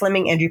 7, Joe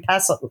Fleming, Andrew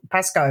Pasco,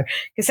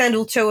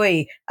 Cassandra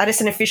Tui,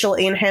 Addison Official,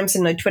 Ian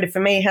Hampson, no Twitter for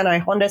me, Hannah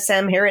Honda,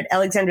 Sam Herritt,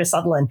 Alexandra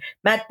Sutherland,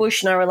 Matt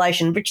Bush, no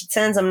relation, Richard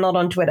Sands, I'm not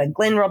on Twitter,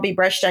 Glenn Robbie,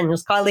 Brash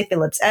Daniels, Kylie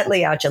Phillips, at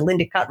Lee Archer,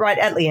 Linda Cutright,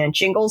 at Leanne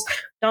Shingles,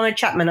 Donna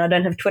Chapman, I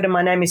don't have Twitter,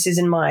 my name is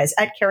Susan Myers,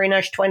 at Kerry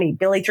Nash 20,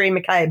 Billy 3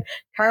 McCabe,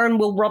 Karen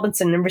Will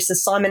Robinson, Marissa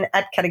Simon,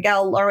 at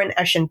Catagal, Lauren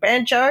Ashen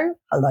Banjo,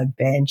 hello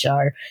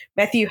Banjo,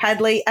 Matthew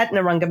Hadley, at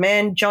Narunga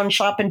Man, John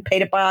Sharpen,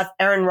 Peter Barth,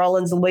 Aaron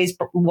Rollins, Louise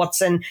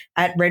Watson,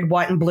 at Red,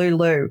 White and Blue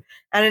Lou.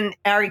 And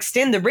our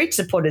Extend the Reach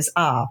supporters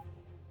are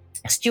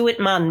Stuart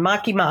Munn,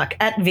 Marky Mark,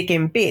 at Vic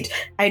M. Bit,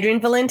 Adrian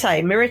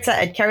Valente, Maritza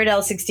at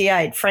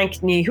Carrydale68, Frank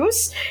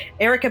Nihus,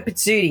 Erica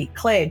Pizzuti,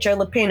 Claire, Joe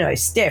Lapino,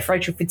 Steph,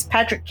 Rachel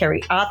Fitzpatrick,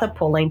 Kerry Arthur,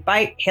 Pauline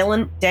Bate,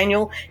 Helen,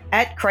 Daniel,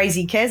 at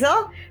Crazy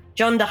Keza,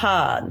 John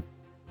DeHaan,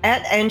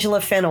 at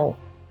Angela Fennell,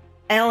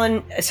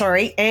 Anne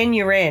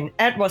Uren,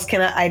 at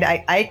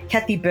Roskina888,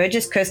 Kathy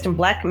Burgess, Kirsten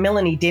Black,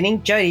 Melanie Denning,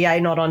 Jodie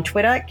A. not on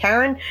Twitter,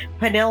 Karen,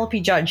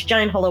 Penelope Judge,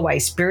 Jane Holloway,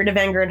 Spirit of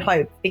Anger and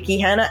Hope, Vicky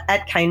Hanna,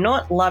 at K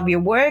Not, Love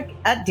Your Work,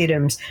 at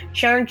Diddums,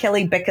 Sharon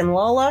Kelly, Beck and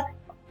Lola,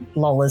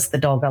 Lola's the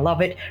dog, I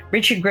love it.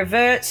 Richard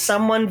Grever,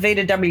 Someone,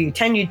 Vita W,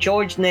 Tanya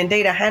George,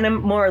 Nandita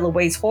Hannum, Maura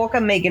Louise Hawker,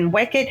 Megan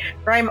Weckett,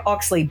 Graham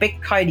Oxley, Beck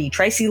Cody,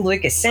 Tracy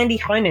Lucas, Sandy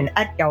Honan,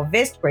 at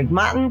Galvest, Greg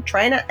Martin,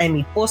 Trainer,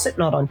 Amy Fawcett,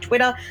 not on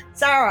Twitter,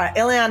 Sarah,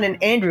 Elian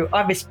and Andrew,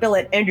 Ivy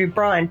Spillett, Andrew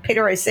Bryan,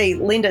 Peter O.C.,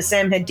 Linda,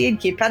 Sam Hadid,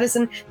 Kip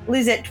Patterson,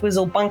 Lizette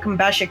Twizzle, Bunkum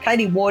Basher,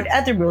 Katie Ward,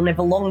 at The Real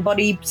Never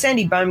Longbody,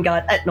 Sandy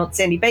Baumgart, at Not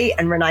Sandy B,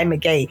 and Renee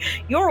McGee.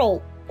 You're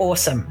all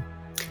awesome.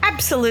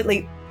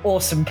 Absolutely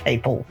awesome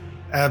people.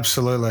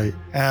 Absolutely.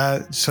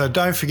 So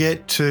don't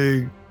forget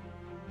to,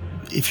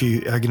 if you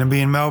are going to be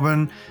in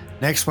Melbourne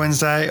next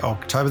Wednesday,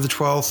 October the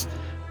 12th,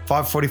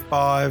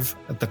 5:45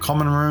 at the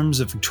Common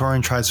Rooms at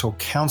Victorian Trades Hall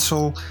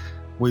Council,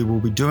 we will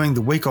be doing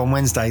the Week on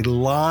Wednesday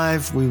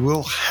live. We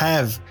will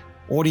have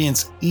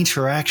audience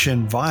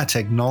interaction via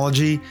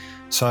technology.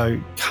 So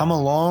come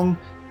along,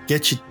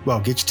 get your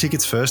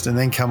tickets first and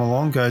then come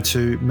along. Go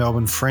to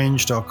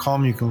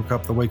melbournefringe.com. You can look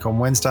up the Week on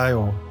Wednesday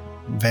or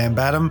Van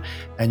Batum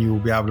and you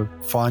will be able to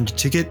find your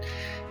ticket.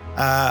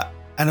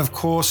 And of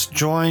course,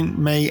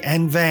 join me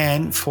and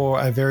Van for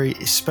a very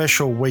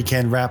special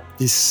weekend wrap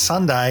this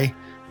Sunday,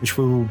 which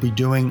we will be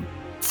doing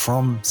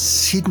from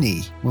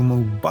Sydney when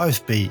we'll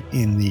both be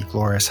in the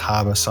glorious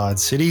Harbourside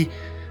City.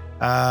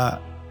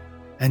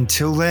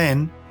 Until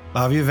then,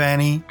 love you,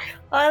 Vanny.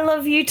 I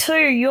love you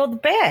too. You're the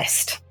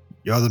best.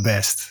 You're the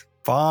best.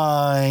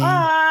 Bye.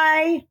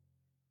 Bye.